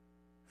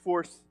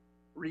 Fourth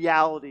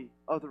reality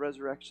of the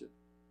resurrection.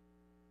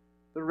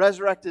 The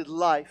resurrected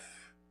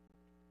life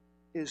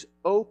is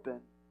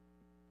open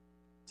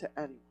to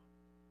anyone.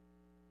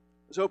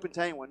 It's open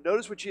to anyone.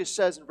 Notice what Jesus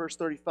says in verse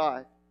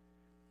 35.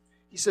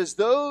 He says,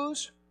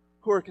 those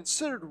who are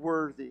considered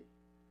worthy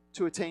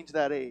to attain to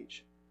that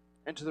age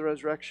and to the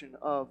resurrection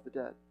of the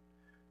dead.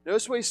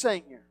 Notice what He's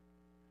saying here.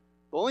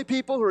 The only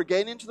people who are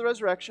getting into the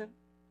resurrection,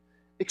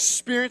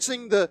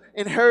 experiencing the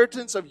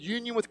inheritance of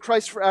union with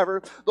Christ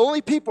forever, the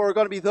only people are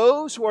going to be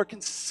those who are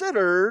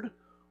considered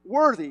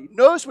worthy.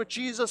 Notice what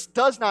Jesus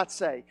does not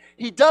say.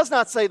 He does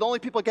not say the only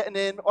people getting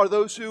in are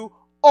those who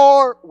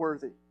are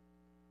worthy,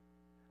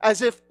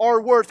 as if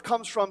our worth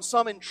comes from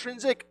some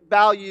intrinsic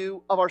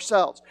value of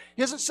ourselves.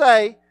 He doesn't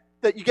say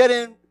that you get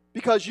in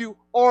because you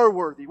are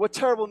worthy. What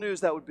terrible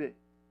news that would be.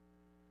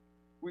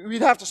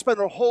 We'd have to spend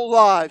our whole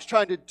lives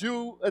trying to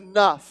do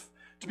enough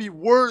to be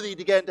worthy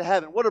to get into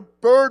heaven. What a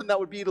burden that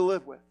would be to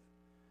live with.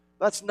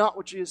 That's not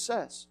what Jesus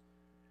says.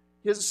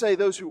 He doesn't say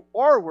those who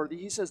are worthy.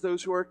 He says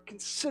those who are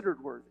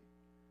considered worthy.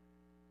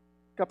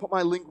 Got to put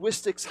my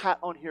linguistics hat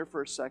on here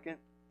for a second.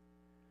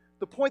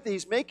 The point that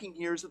he's making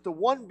here is that the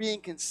one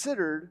being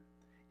considered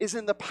is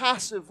in the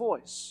passive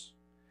voice,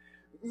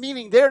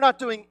 meaning they're not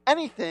doing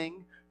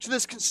anything to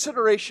this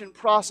consideration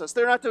process.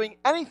 They're not doing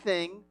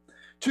anything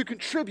to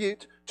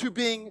contribute to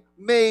being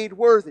made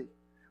worthy.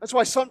 That's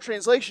why some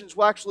translations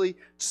will actually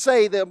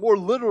say the more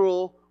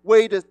literal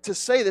way to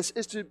say this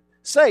is to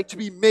say to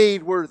be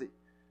made worthy.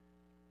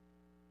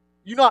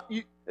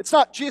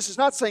 Jesus is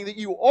not saying that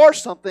you are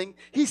something.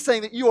 He's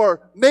saying that you are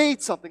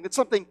made something, that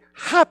something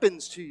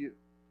happens to you.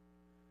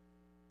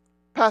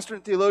 Pastor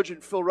and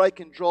theologian Phil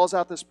Ryken draws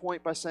out this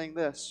point by saying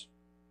this: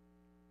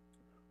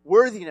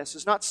 worthiness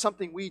is not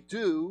something we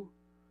do,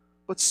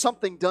 but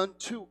something done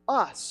to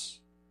us.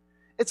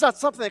 It's not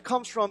something that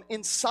comes from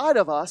inside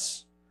of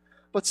us,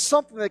 but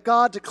something that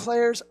God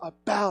declares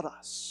about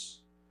us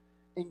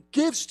and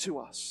gives to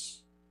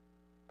us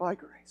by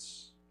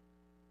grace.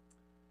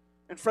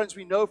 And friends,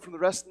 we know from the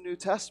rest of the New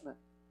Testament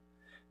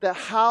that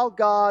how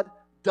God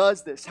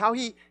does this, how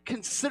He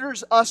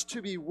considers us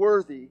to be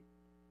worthy,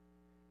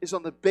 is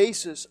on the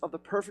basis of the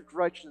perfect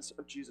righteousness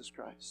of Jesus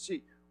Christ.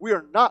 See, we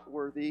are not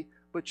worthy,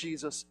 but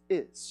Jesus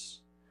is.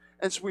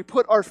 and so we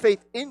put our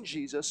faith in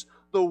Jesus,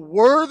 the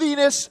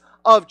worthiness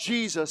of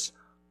Jesus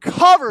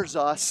covers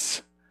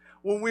us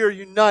when we are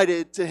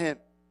united to Him.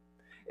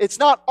 It's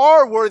not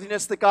our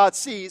worthiness that God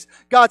sees.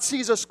 God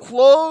sees us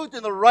clothed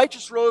in the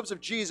righteous robes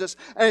of Jesus,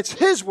 and it's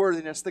His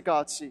worthiness that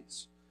God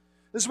sees.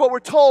 This is what we're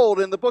told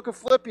in the book of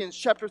Philippians,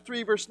 chapter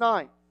 3, verse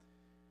 9.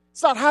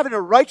 It's not having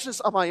a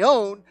righteousness of my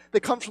own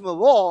that comes from the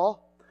law,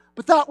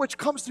 but that which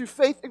comes through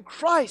faith in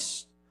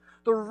Christ.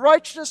 The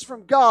righteousness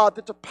from God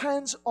that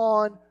depends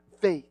on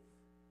faith.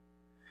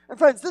 And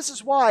friends, this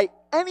is why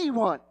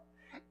anyone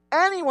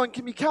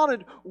can be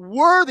counted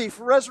worthy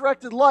for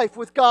resurrected life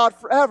with God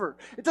forever.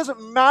 It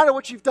doesn't matter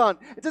what you've done.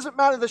 It doesn't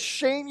matter the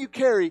shame you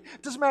carry.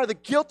 It doesn't matter the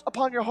guilt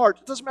upon your heart.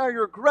 It doesn't matter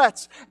your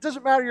regrets. It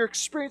doesn't matter your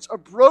experience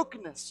of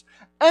brokenness.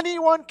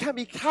 Anyone can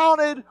be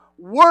counted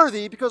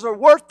worthy because our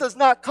worth does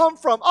not come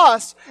from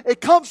us. It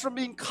comes from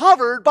being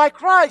covered by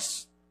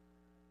Christ.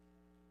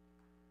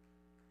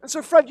 And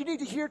so, friend, you need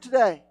to hear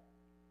today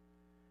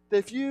that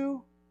if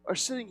you are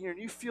sitting here and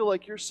you feel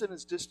like your sin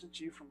has distanced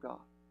you from God,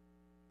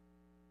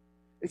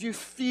 if you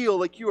feel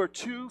like you are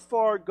too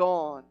far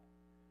gone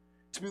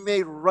to be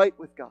made right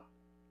with God,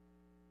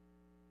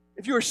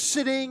 if you are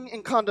sitting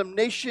in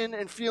condemnation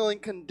and feeling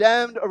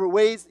condemned over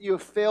ways that you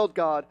have failed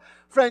God,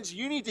 friends,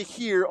 you need to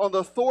hear on the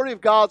authority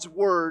of God's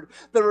Word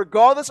that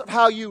regardless of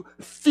how you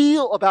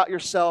feel about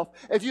yourself,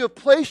 if you have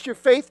placed your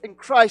faith in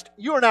Christ,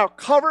 you are now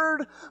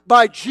covered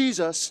by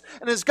Jesus.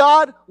 And as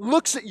God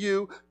looks at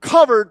you,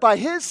 covered by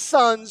His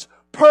Son's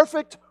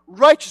perfect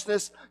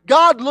righteousness,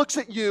 God looks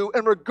at you,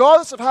 and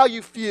regardless of how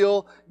you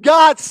feel,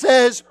 God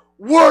says,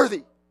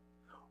 worthy.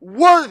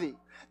 Worthy.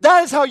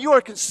 That is how you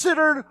are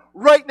considered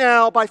right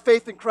now by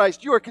faith in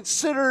Christ. You are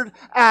considered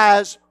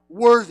as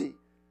worthy.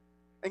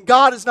 And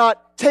God is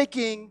not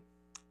taking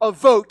a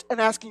vote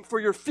and asking for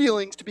your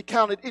feelings to be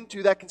counted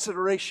into that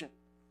consideration.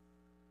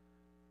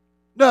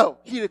 No,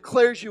 He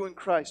declares you in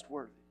Christ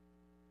worthy.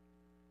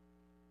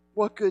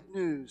 What good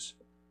news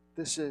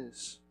this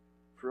is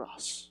for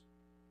us.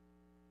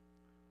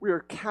 We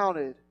are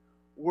counted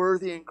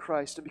worthy in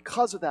Christ. And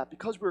because of that,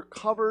 because we're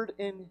covered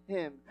in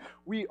Him,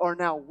 we are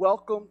now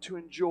welcome to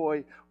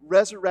enjoy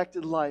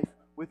resurrected life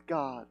with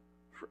God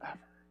forever.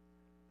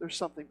 There's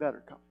something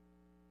better coming.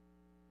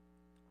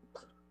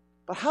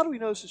 But how do we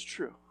know this is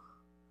true?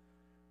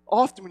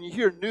 Often when you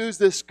hear news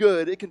this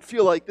good, it can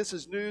feel like this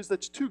is news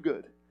that's too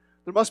good.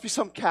 There must be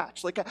some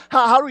catch. Like,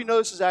 how do we know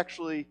this is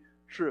actually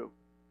true?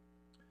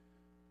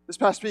 This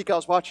past week I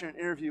was watching an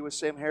interview with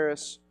Sam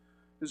Harris,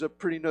 who's a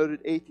pretty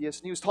noted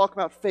atheist, and he was talking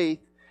about faith.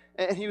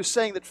 And he was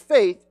saying that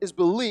faith is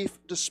belief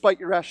despite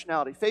your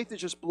rationality. Faith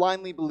is just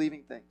blindly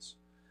believing things.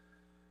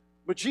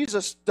 But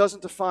Jesus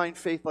doesn't define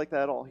faith like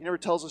that at all. He never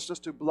tells us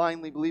just to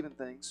blindly believe in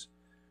things.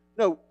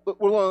 No, but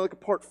we're going to look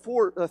at part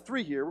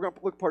 3 here. We're going to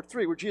look at part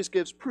 3 where Jesus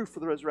gives proof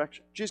for the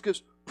resurrection. Jesus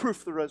gives proof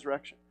for the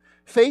resurrection.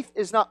 Faith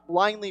is not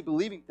blindly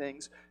believing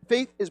things.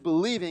 Faith is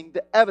believing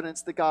the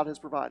evidence that God has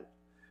provided.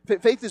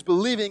 Faith is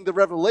believing the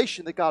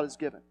revelation that God has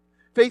given.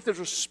 Faith is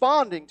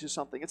responding to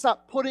something. It's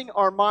not putting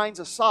our minds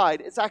aside.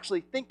 It's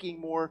actually thinking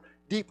more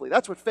deeply.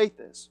 That's what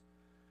faith is.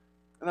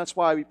 And that's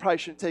why we probably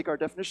shouldn't take our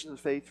definitions of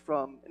faith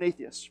from an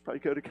atheist. Probably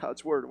go to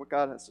God's Word and what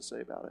God has to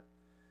say about it.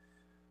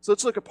 So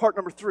let's look at part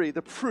number 3,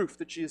 the proof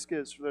that Jesus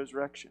gives for the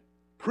resurrection.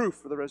 Proof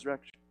for the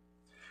resurrection.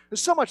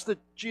 There's so much that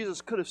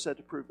Jesus could have said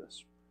to prove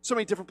this. So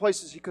many different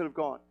places He could have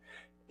gone.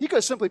 He could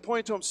have simply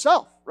pointed to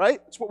Himself,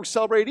 right? That's what we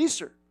celebrate at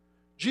Easter.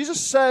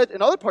 Jesus said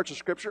in other parts of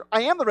Scripture,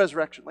 I am the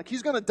resurrection. Like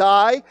He's going to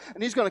die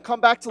and He's going to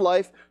come back to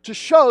life to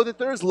show that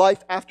there is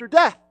life after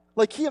death.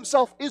 Like He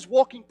Himself is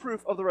walking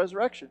proof of the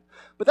resurrection.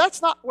 But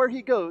that's not where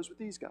He goes with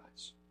these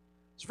guys.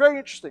 It's very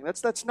interesting.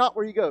 That's not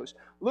where He goes.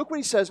 Look what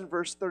He says in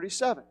verse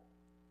 37.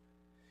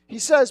 He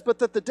says, but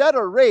that the dead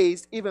are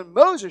raised, even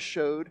Moses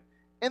showed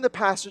in the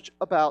passage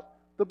about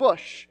the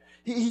bush.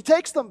 He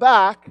takes them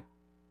back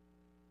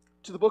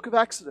to the book of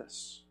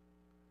Exodus,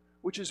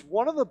 which is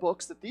one of the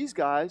books that these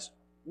guys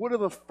would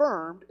have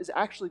affirmed as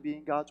actually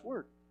being God's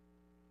Word.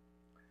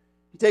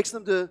 He takes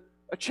them to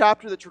a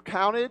chapter that's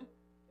recounted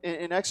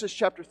in Exodus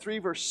chapter 3,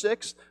 verse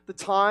 6, the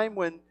time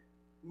when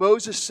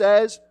Moses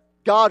says,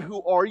 God,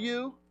 who are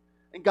you?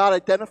 And God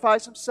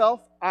identifies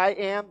Himself. I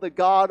am the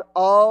God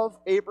of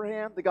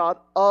Abraham, the God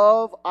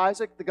of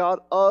Isaac, the God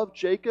of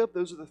Jacob.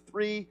 Those are the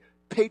 3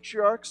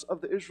 patriarchs of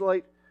the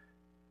Israelite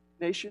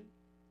nation.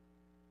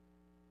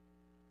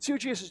 See what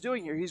Jesus is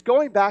doing here? He's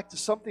going back to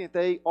something that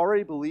they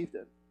already believed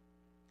in.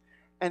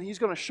 And He's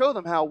going to show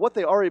them how what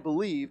they already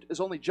believed is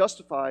only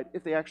justified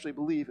if they actually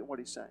believe in what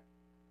He's saying.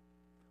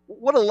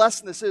 What a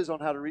lesson this is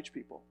on how to reach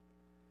people.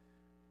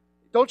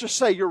 Don't just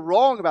say you're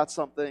wrong about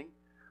something,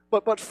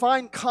 but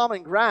find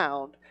common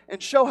ground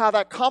and show how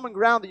that common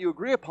ground that you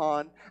agree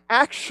upon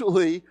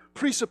actually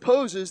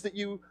presupposes that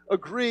you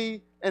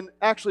agree and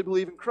actually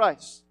believe in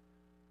Christ.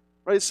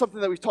 Right? It's something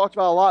that we've talked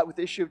about a lot with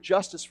the issue of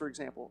justice, for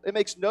example. It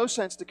makes no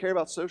sense to care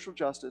about social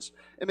justice.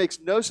 It makes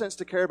no sense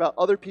to care about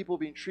other people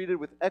being treated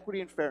with equity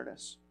and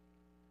fairness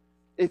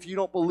if you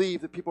don't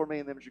believe that people are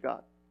made in the image of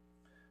God.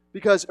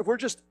 Because if we're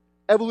just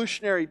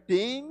evolutionary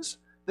beings,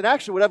 then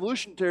actually what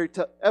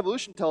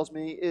evolution tells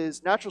me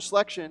is natural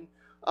selection,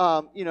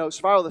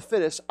 survival of the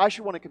fittest. I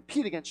should want to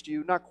compete against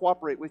you, not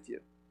cooperate with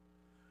you.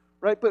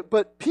 Right?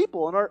 But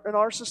people in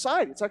our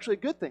society, it's actually a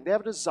good thing. They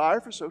have a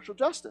desire for social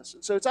justice.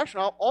 And so it's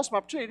actually an awesome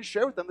opportunity to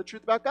share with them the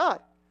truth about God.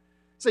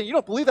 Saying you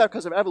don't believe that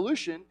because of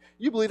evolution,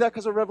 you believe that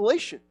because of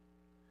revelation.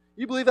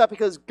 You believe that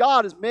because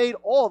God has made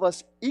all of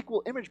us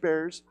equal image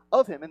bearers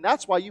of Him. And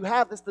that's why you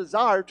have this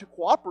desire to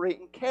cooperate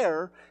and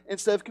care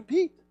instead of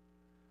compete.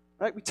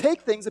 Right? We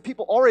take things that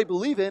people already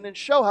believe in and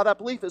show how that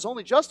belief is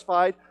only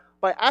justified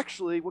by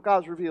actually what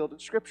God has revealed in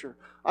Scripture.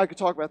 I could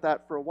talk about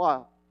that for a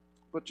while,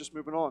 but just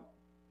moving on.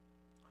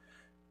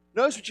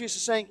 Notice what Jesus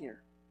is saying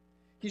here.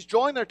 He's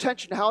drawing their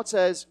attention to how it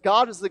says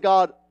God is the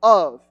God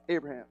of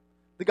Abraham,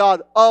 the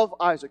God of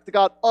Isaac, the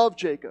God of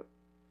Jacob.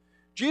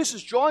 Jesus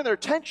is drawing their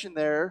attention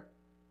there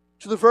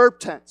to the verb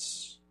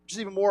tense, which is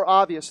even more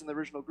obvious in the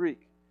original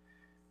Greek.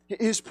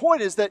 His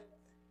point is that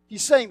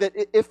he's saying that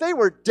if they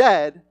were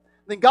dead,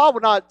 then God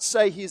would not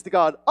say He's the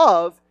God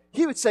of,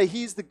 He would say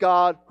He's the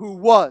God who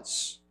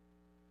was.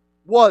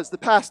 Was, the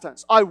past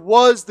tense. I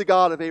was the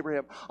God of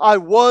Abraham. I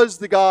was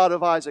the God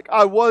of Isaac.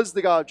 I was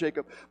the God of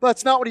Jacob. But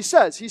that's not what He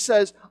says. He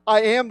says,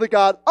 I am the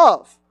God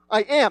of.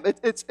 I am.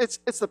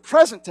 It's the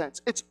present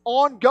tense. It's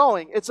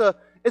ongoing. It's a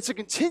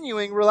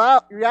continuing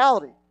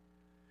reality.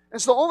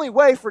 And so the only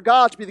way for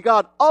God to be the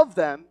God of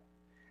them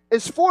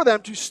is for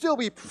them to still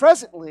be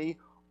presently,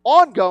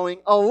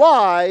 ongoing,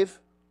 alive,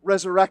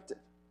 resurrected.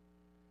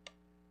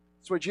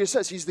 That's what Jesus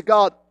says. He's the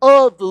God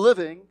of the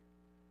living,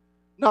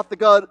 not the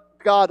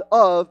God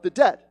of the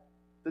dead.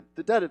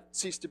 The dead have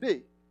ceased to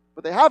be.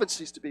 But they haven't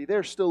ceased to be.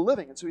 They're still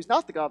living. And so He's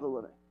not the God of the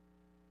living.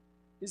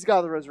 He's the God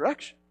of the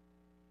resurrection.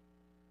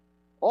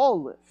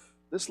 All live.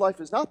 This life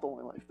is not the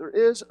only life. There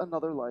is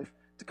another life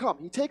to come.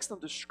 He takes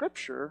them to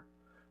Scripture,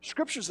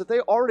 Scriptures that they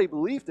already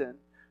believed in,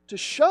 to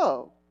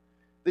show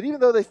that even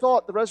though they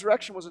thought the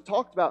resurrection wasn't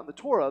talked about in the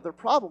Torah, their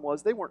problem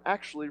was they weren't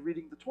actually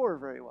reading the Torah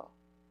very well.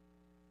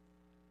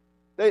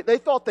 They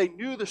thought they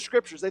knew the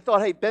Scriptures. They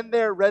thought, hey, been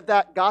there, read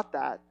that, got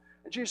that.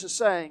 And Jesus is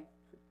saying,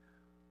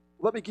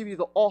 let me give you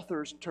the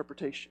author's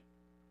interpretation.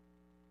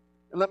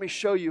 And let me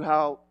show you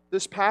how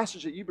this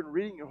passage that you've been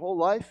reading your whole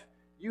life,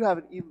 you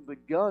haven't even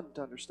begun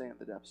to understand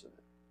the depths of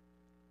it.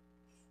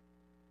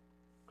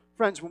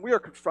 Friends, when we are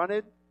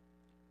confronted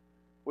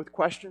with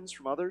questions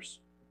from others,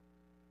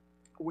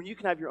 when you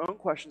can have your own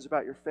questions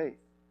about your faith,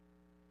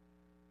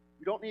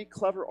 we don't need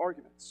clever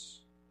arguments.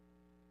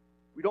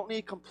 We don't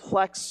need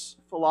complex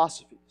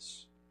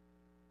philosophies.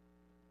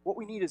 What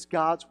we need is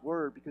God's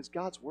Word, because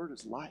God's Word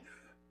is life.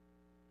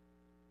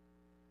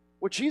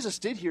 What Jesus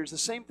did here is the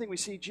same thing we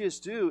see Jesus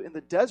do in the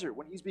desert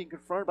when He's being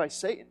confronted by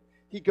Satan.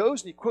 He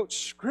goes and He quotes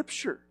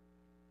Scripture.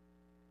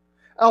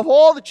 Of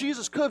all that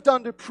Jesus could have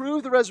done to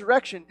prove the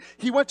resurrection,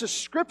 He went to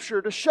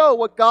Scripture to show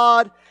what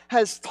God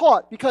has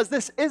taught. Because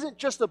this isn't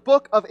just a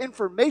book of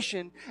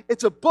information,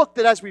 it's a book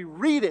that as we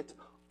read it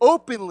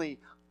openly,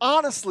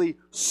 honestly,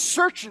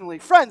 searchingly,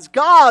 friends,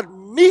 God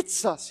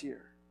meets us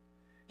here.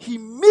 He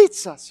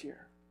meets us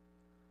here.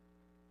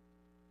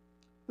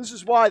 This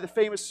is why the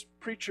famous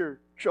preacher,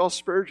 Charles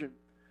Spurgeon,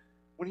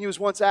 when he was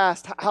once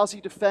asked, how does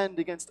he defend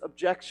against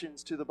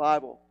objections to the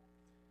Bible?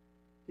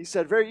 He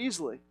said very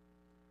easily,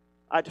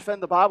 I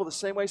defend the Bible the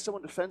same way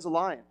someone defends a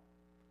lion.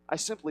 I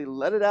simply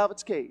let it out of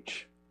its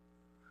cage.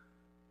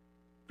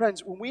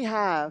 Friends, when we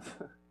have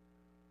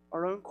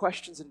our own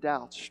questions and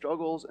doubts,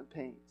 struggles and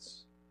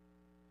pains,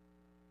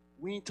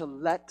 we need to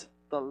let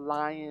the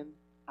lion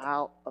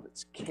out of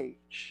its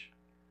cage.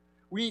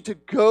 We need to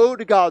go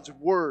to God's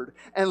Word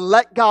and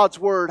let God's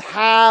Word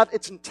have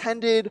its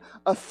intended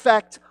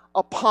effect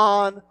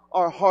upon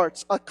our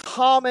hearts. A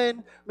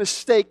common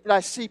mistake that I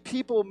see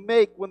people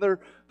make when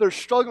they're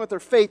struggling with their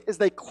faith is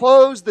they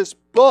close this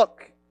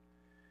book.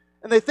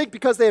 And they think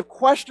because they have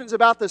questions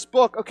about this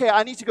book, okay,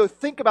 I need to go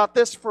think about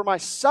this for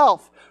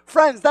myself.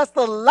 Friends, that's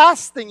the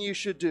last thing you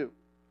should do.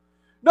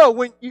 No,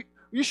 when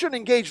you shouldn't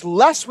engage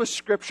less with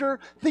Scripture,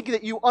 thinking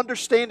that you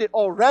understand it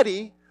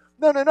already.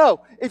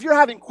 No. If you're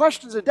having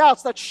questions and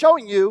doubts, that's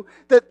showing you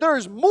that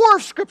there's more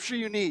Scripture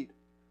you need.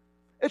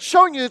 It's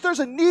showing you that there's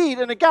a need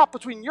and a gap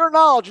between your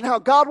knowledge and how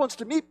God wants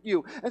to meet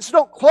you. And so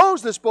don't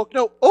close this book.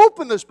 No,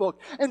 open this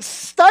book and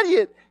study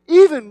it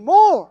even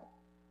more.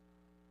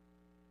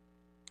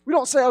 We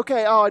don't say,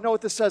 okay, I know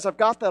what this says. I've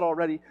got that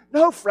already.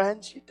 No,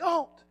 friends, you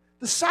don't.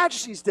 The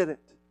Sadducees didn't.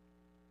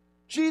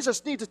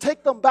 Jesus needed to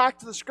take them back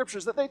to the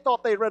Scriptures that they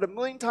thought they had read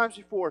 1,000,000 times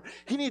before.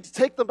 He needed to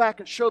take them back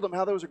and show them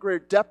how there was a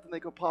greater depth than they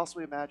could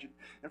possibly imagine.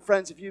 And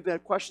friends, if you've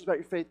had questions about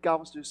your faith, God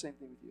wants to do the same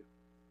thing with you.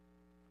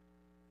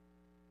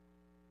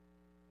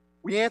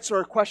 We answer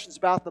our questions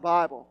about the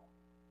Bible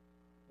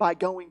by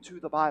going to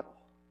the Bible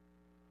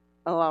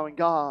and allowing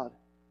God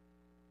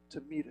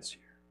to meet us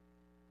here.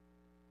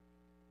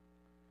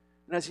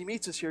 And as He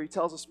meets us here, He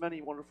tells us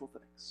many wonderful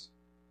things.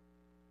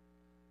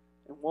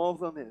 And one of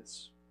them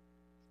is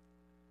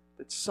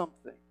that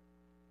something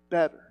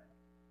better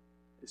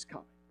is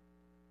coming.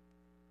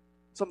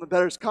 Something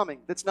better is coming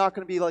that's not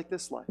going to be like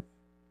this life.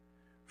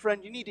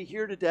 Friend, you need to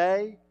hear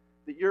today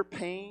that your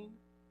pain,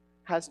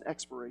 has an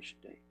expiration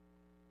date.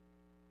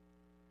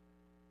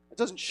 It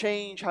doesn't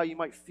change how you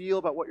might feel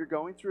about what you're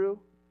going through,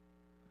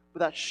 but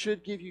that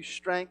should give you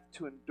strength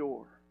to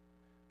endure,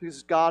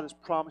 because God has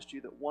promised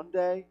you that one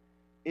day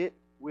it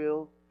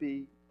will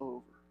be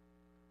over.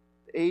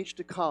 The age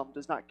to come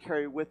does not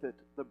carry with it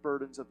the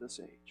burdens of this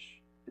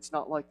age. It's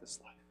not like this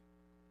life.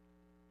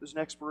 There's an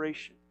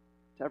expiration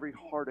to every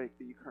heartache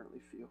that you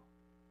currently feel.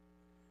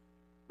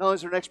 Not only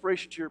is there an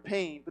expiration to your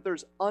pain, but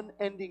there's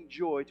unending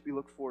joy to be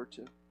looked forward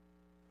to.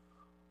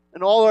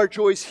 And all our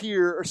joys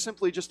here are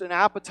simply just an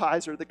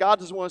appetizer that God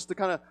doesn't want us to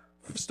kind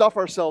of stuff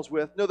ourselves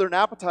with. No, they're an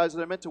appetizer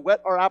that are meant to whet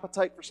our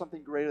appetite for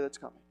something greater that's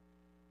coming.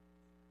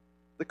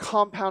 The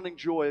compounding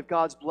joy of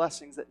God's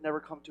blessings that never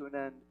come to an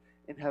end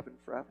in heaven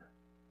forever.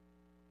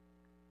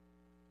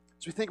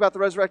 As we think about the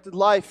resurrected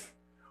life,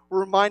 we're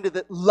reminded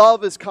that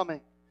love is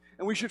coming,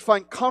 and we should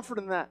find comfort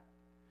in that.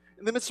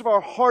 In the midst of our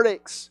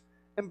heartaches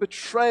and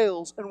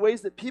betrayals and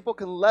ways that people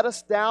can let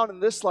us down in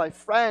this life,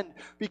 friend,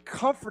 be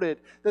comforted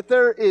that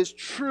there is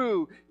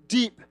true,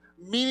 deep,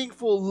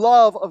 meaningful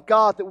love of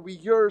God that will be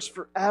yours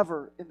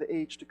forever in the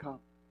age to come.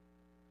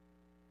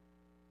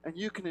 And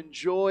you can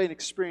enjoy and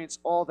experience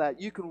all that.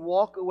 You can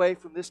walk away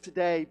from this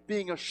today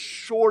being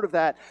assured of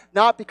that,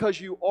 not because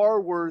you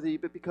are worthy,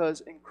 but because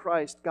in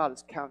Christ God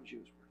has counted you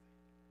as worthy.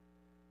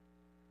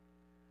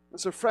 And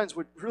so, friends,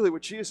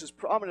 what Jesus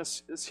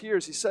promised us here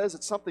is He says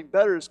that something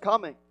better is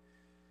coming.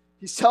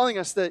 He's telling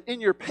us that in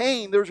your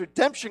pain, there's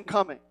redemption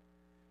coming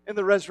in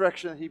the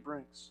resurrection that He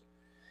brings.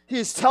 He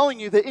is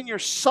telling you that in your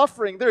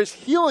suffering, there is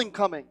healing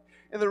coming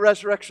in the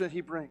resurrection that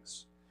He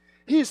brings.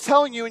 He is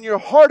telling you in your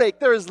heartache,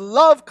 there is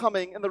love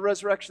coming in the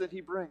resurrection that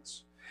He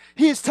brings.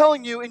 He is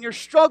telling you in your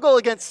struggle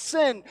against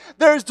sin,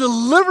 there is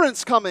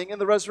deliverance coming in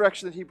the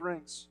resurrection that He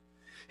brings.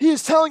 He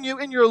is telling you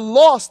in your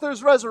loss,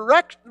 there's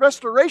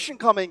restoration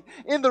coming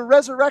in the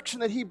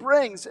resurrection that He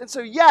brings. And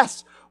so,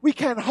 yes, we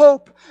can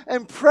hope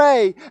and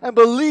pray and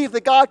believe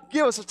that God can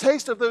give us a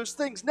taste of those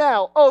things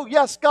now. Oh,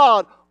 yes,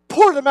 God,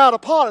 pour them out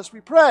upon us, we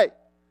pray.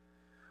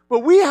 But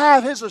we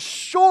have His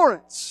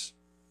assurance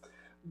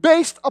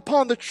based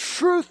upon the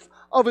truth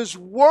of His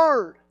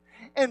Word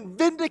and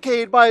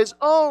vindicated by His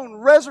own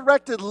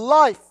resurrected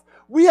life.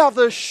 We have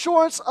the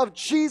assurance of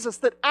Jesus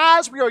that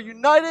as we are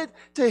united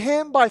to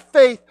Him by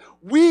faith,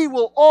 we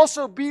will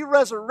also be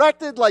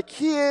resurrected like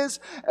He is,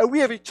 and we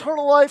have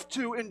eternal life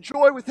to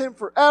enjoy with Him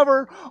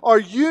forever. Our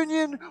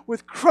union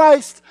with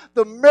Christ,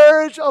 the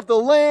marriage of the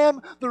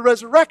Lamb, the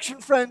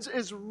resurrection, friends,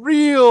 is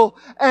real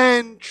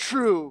and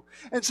true.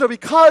 And so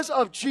because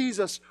of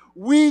Jesus,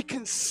 we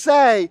can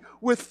say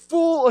with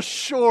full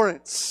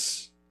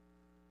assurance,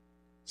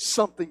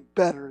 something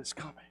better is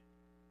coming.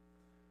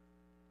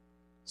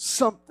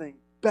 Something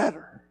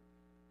better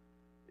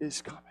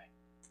is coming.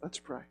 Let's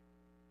pray.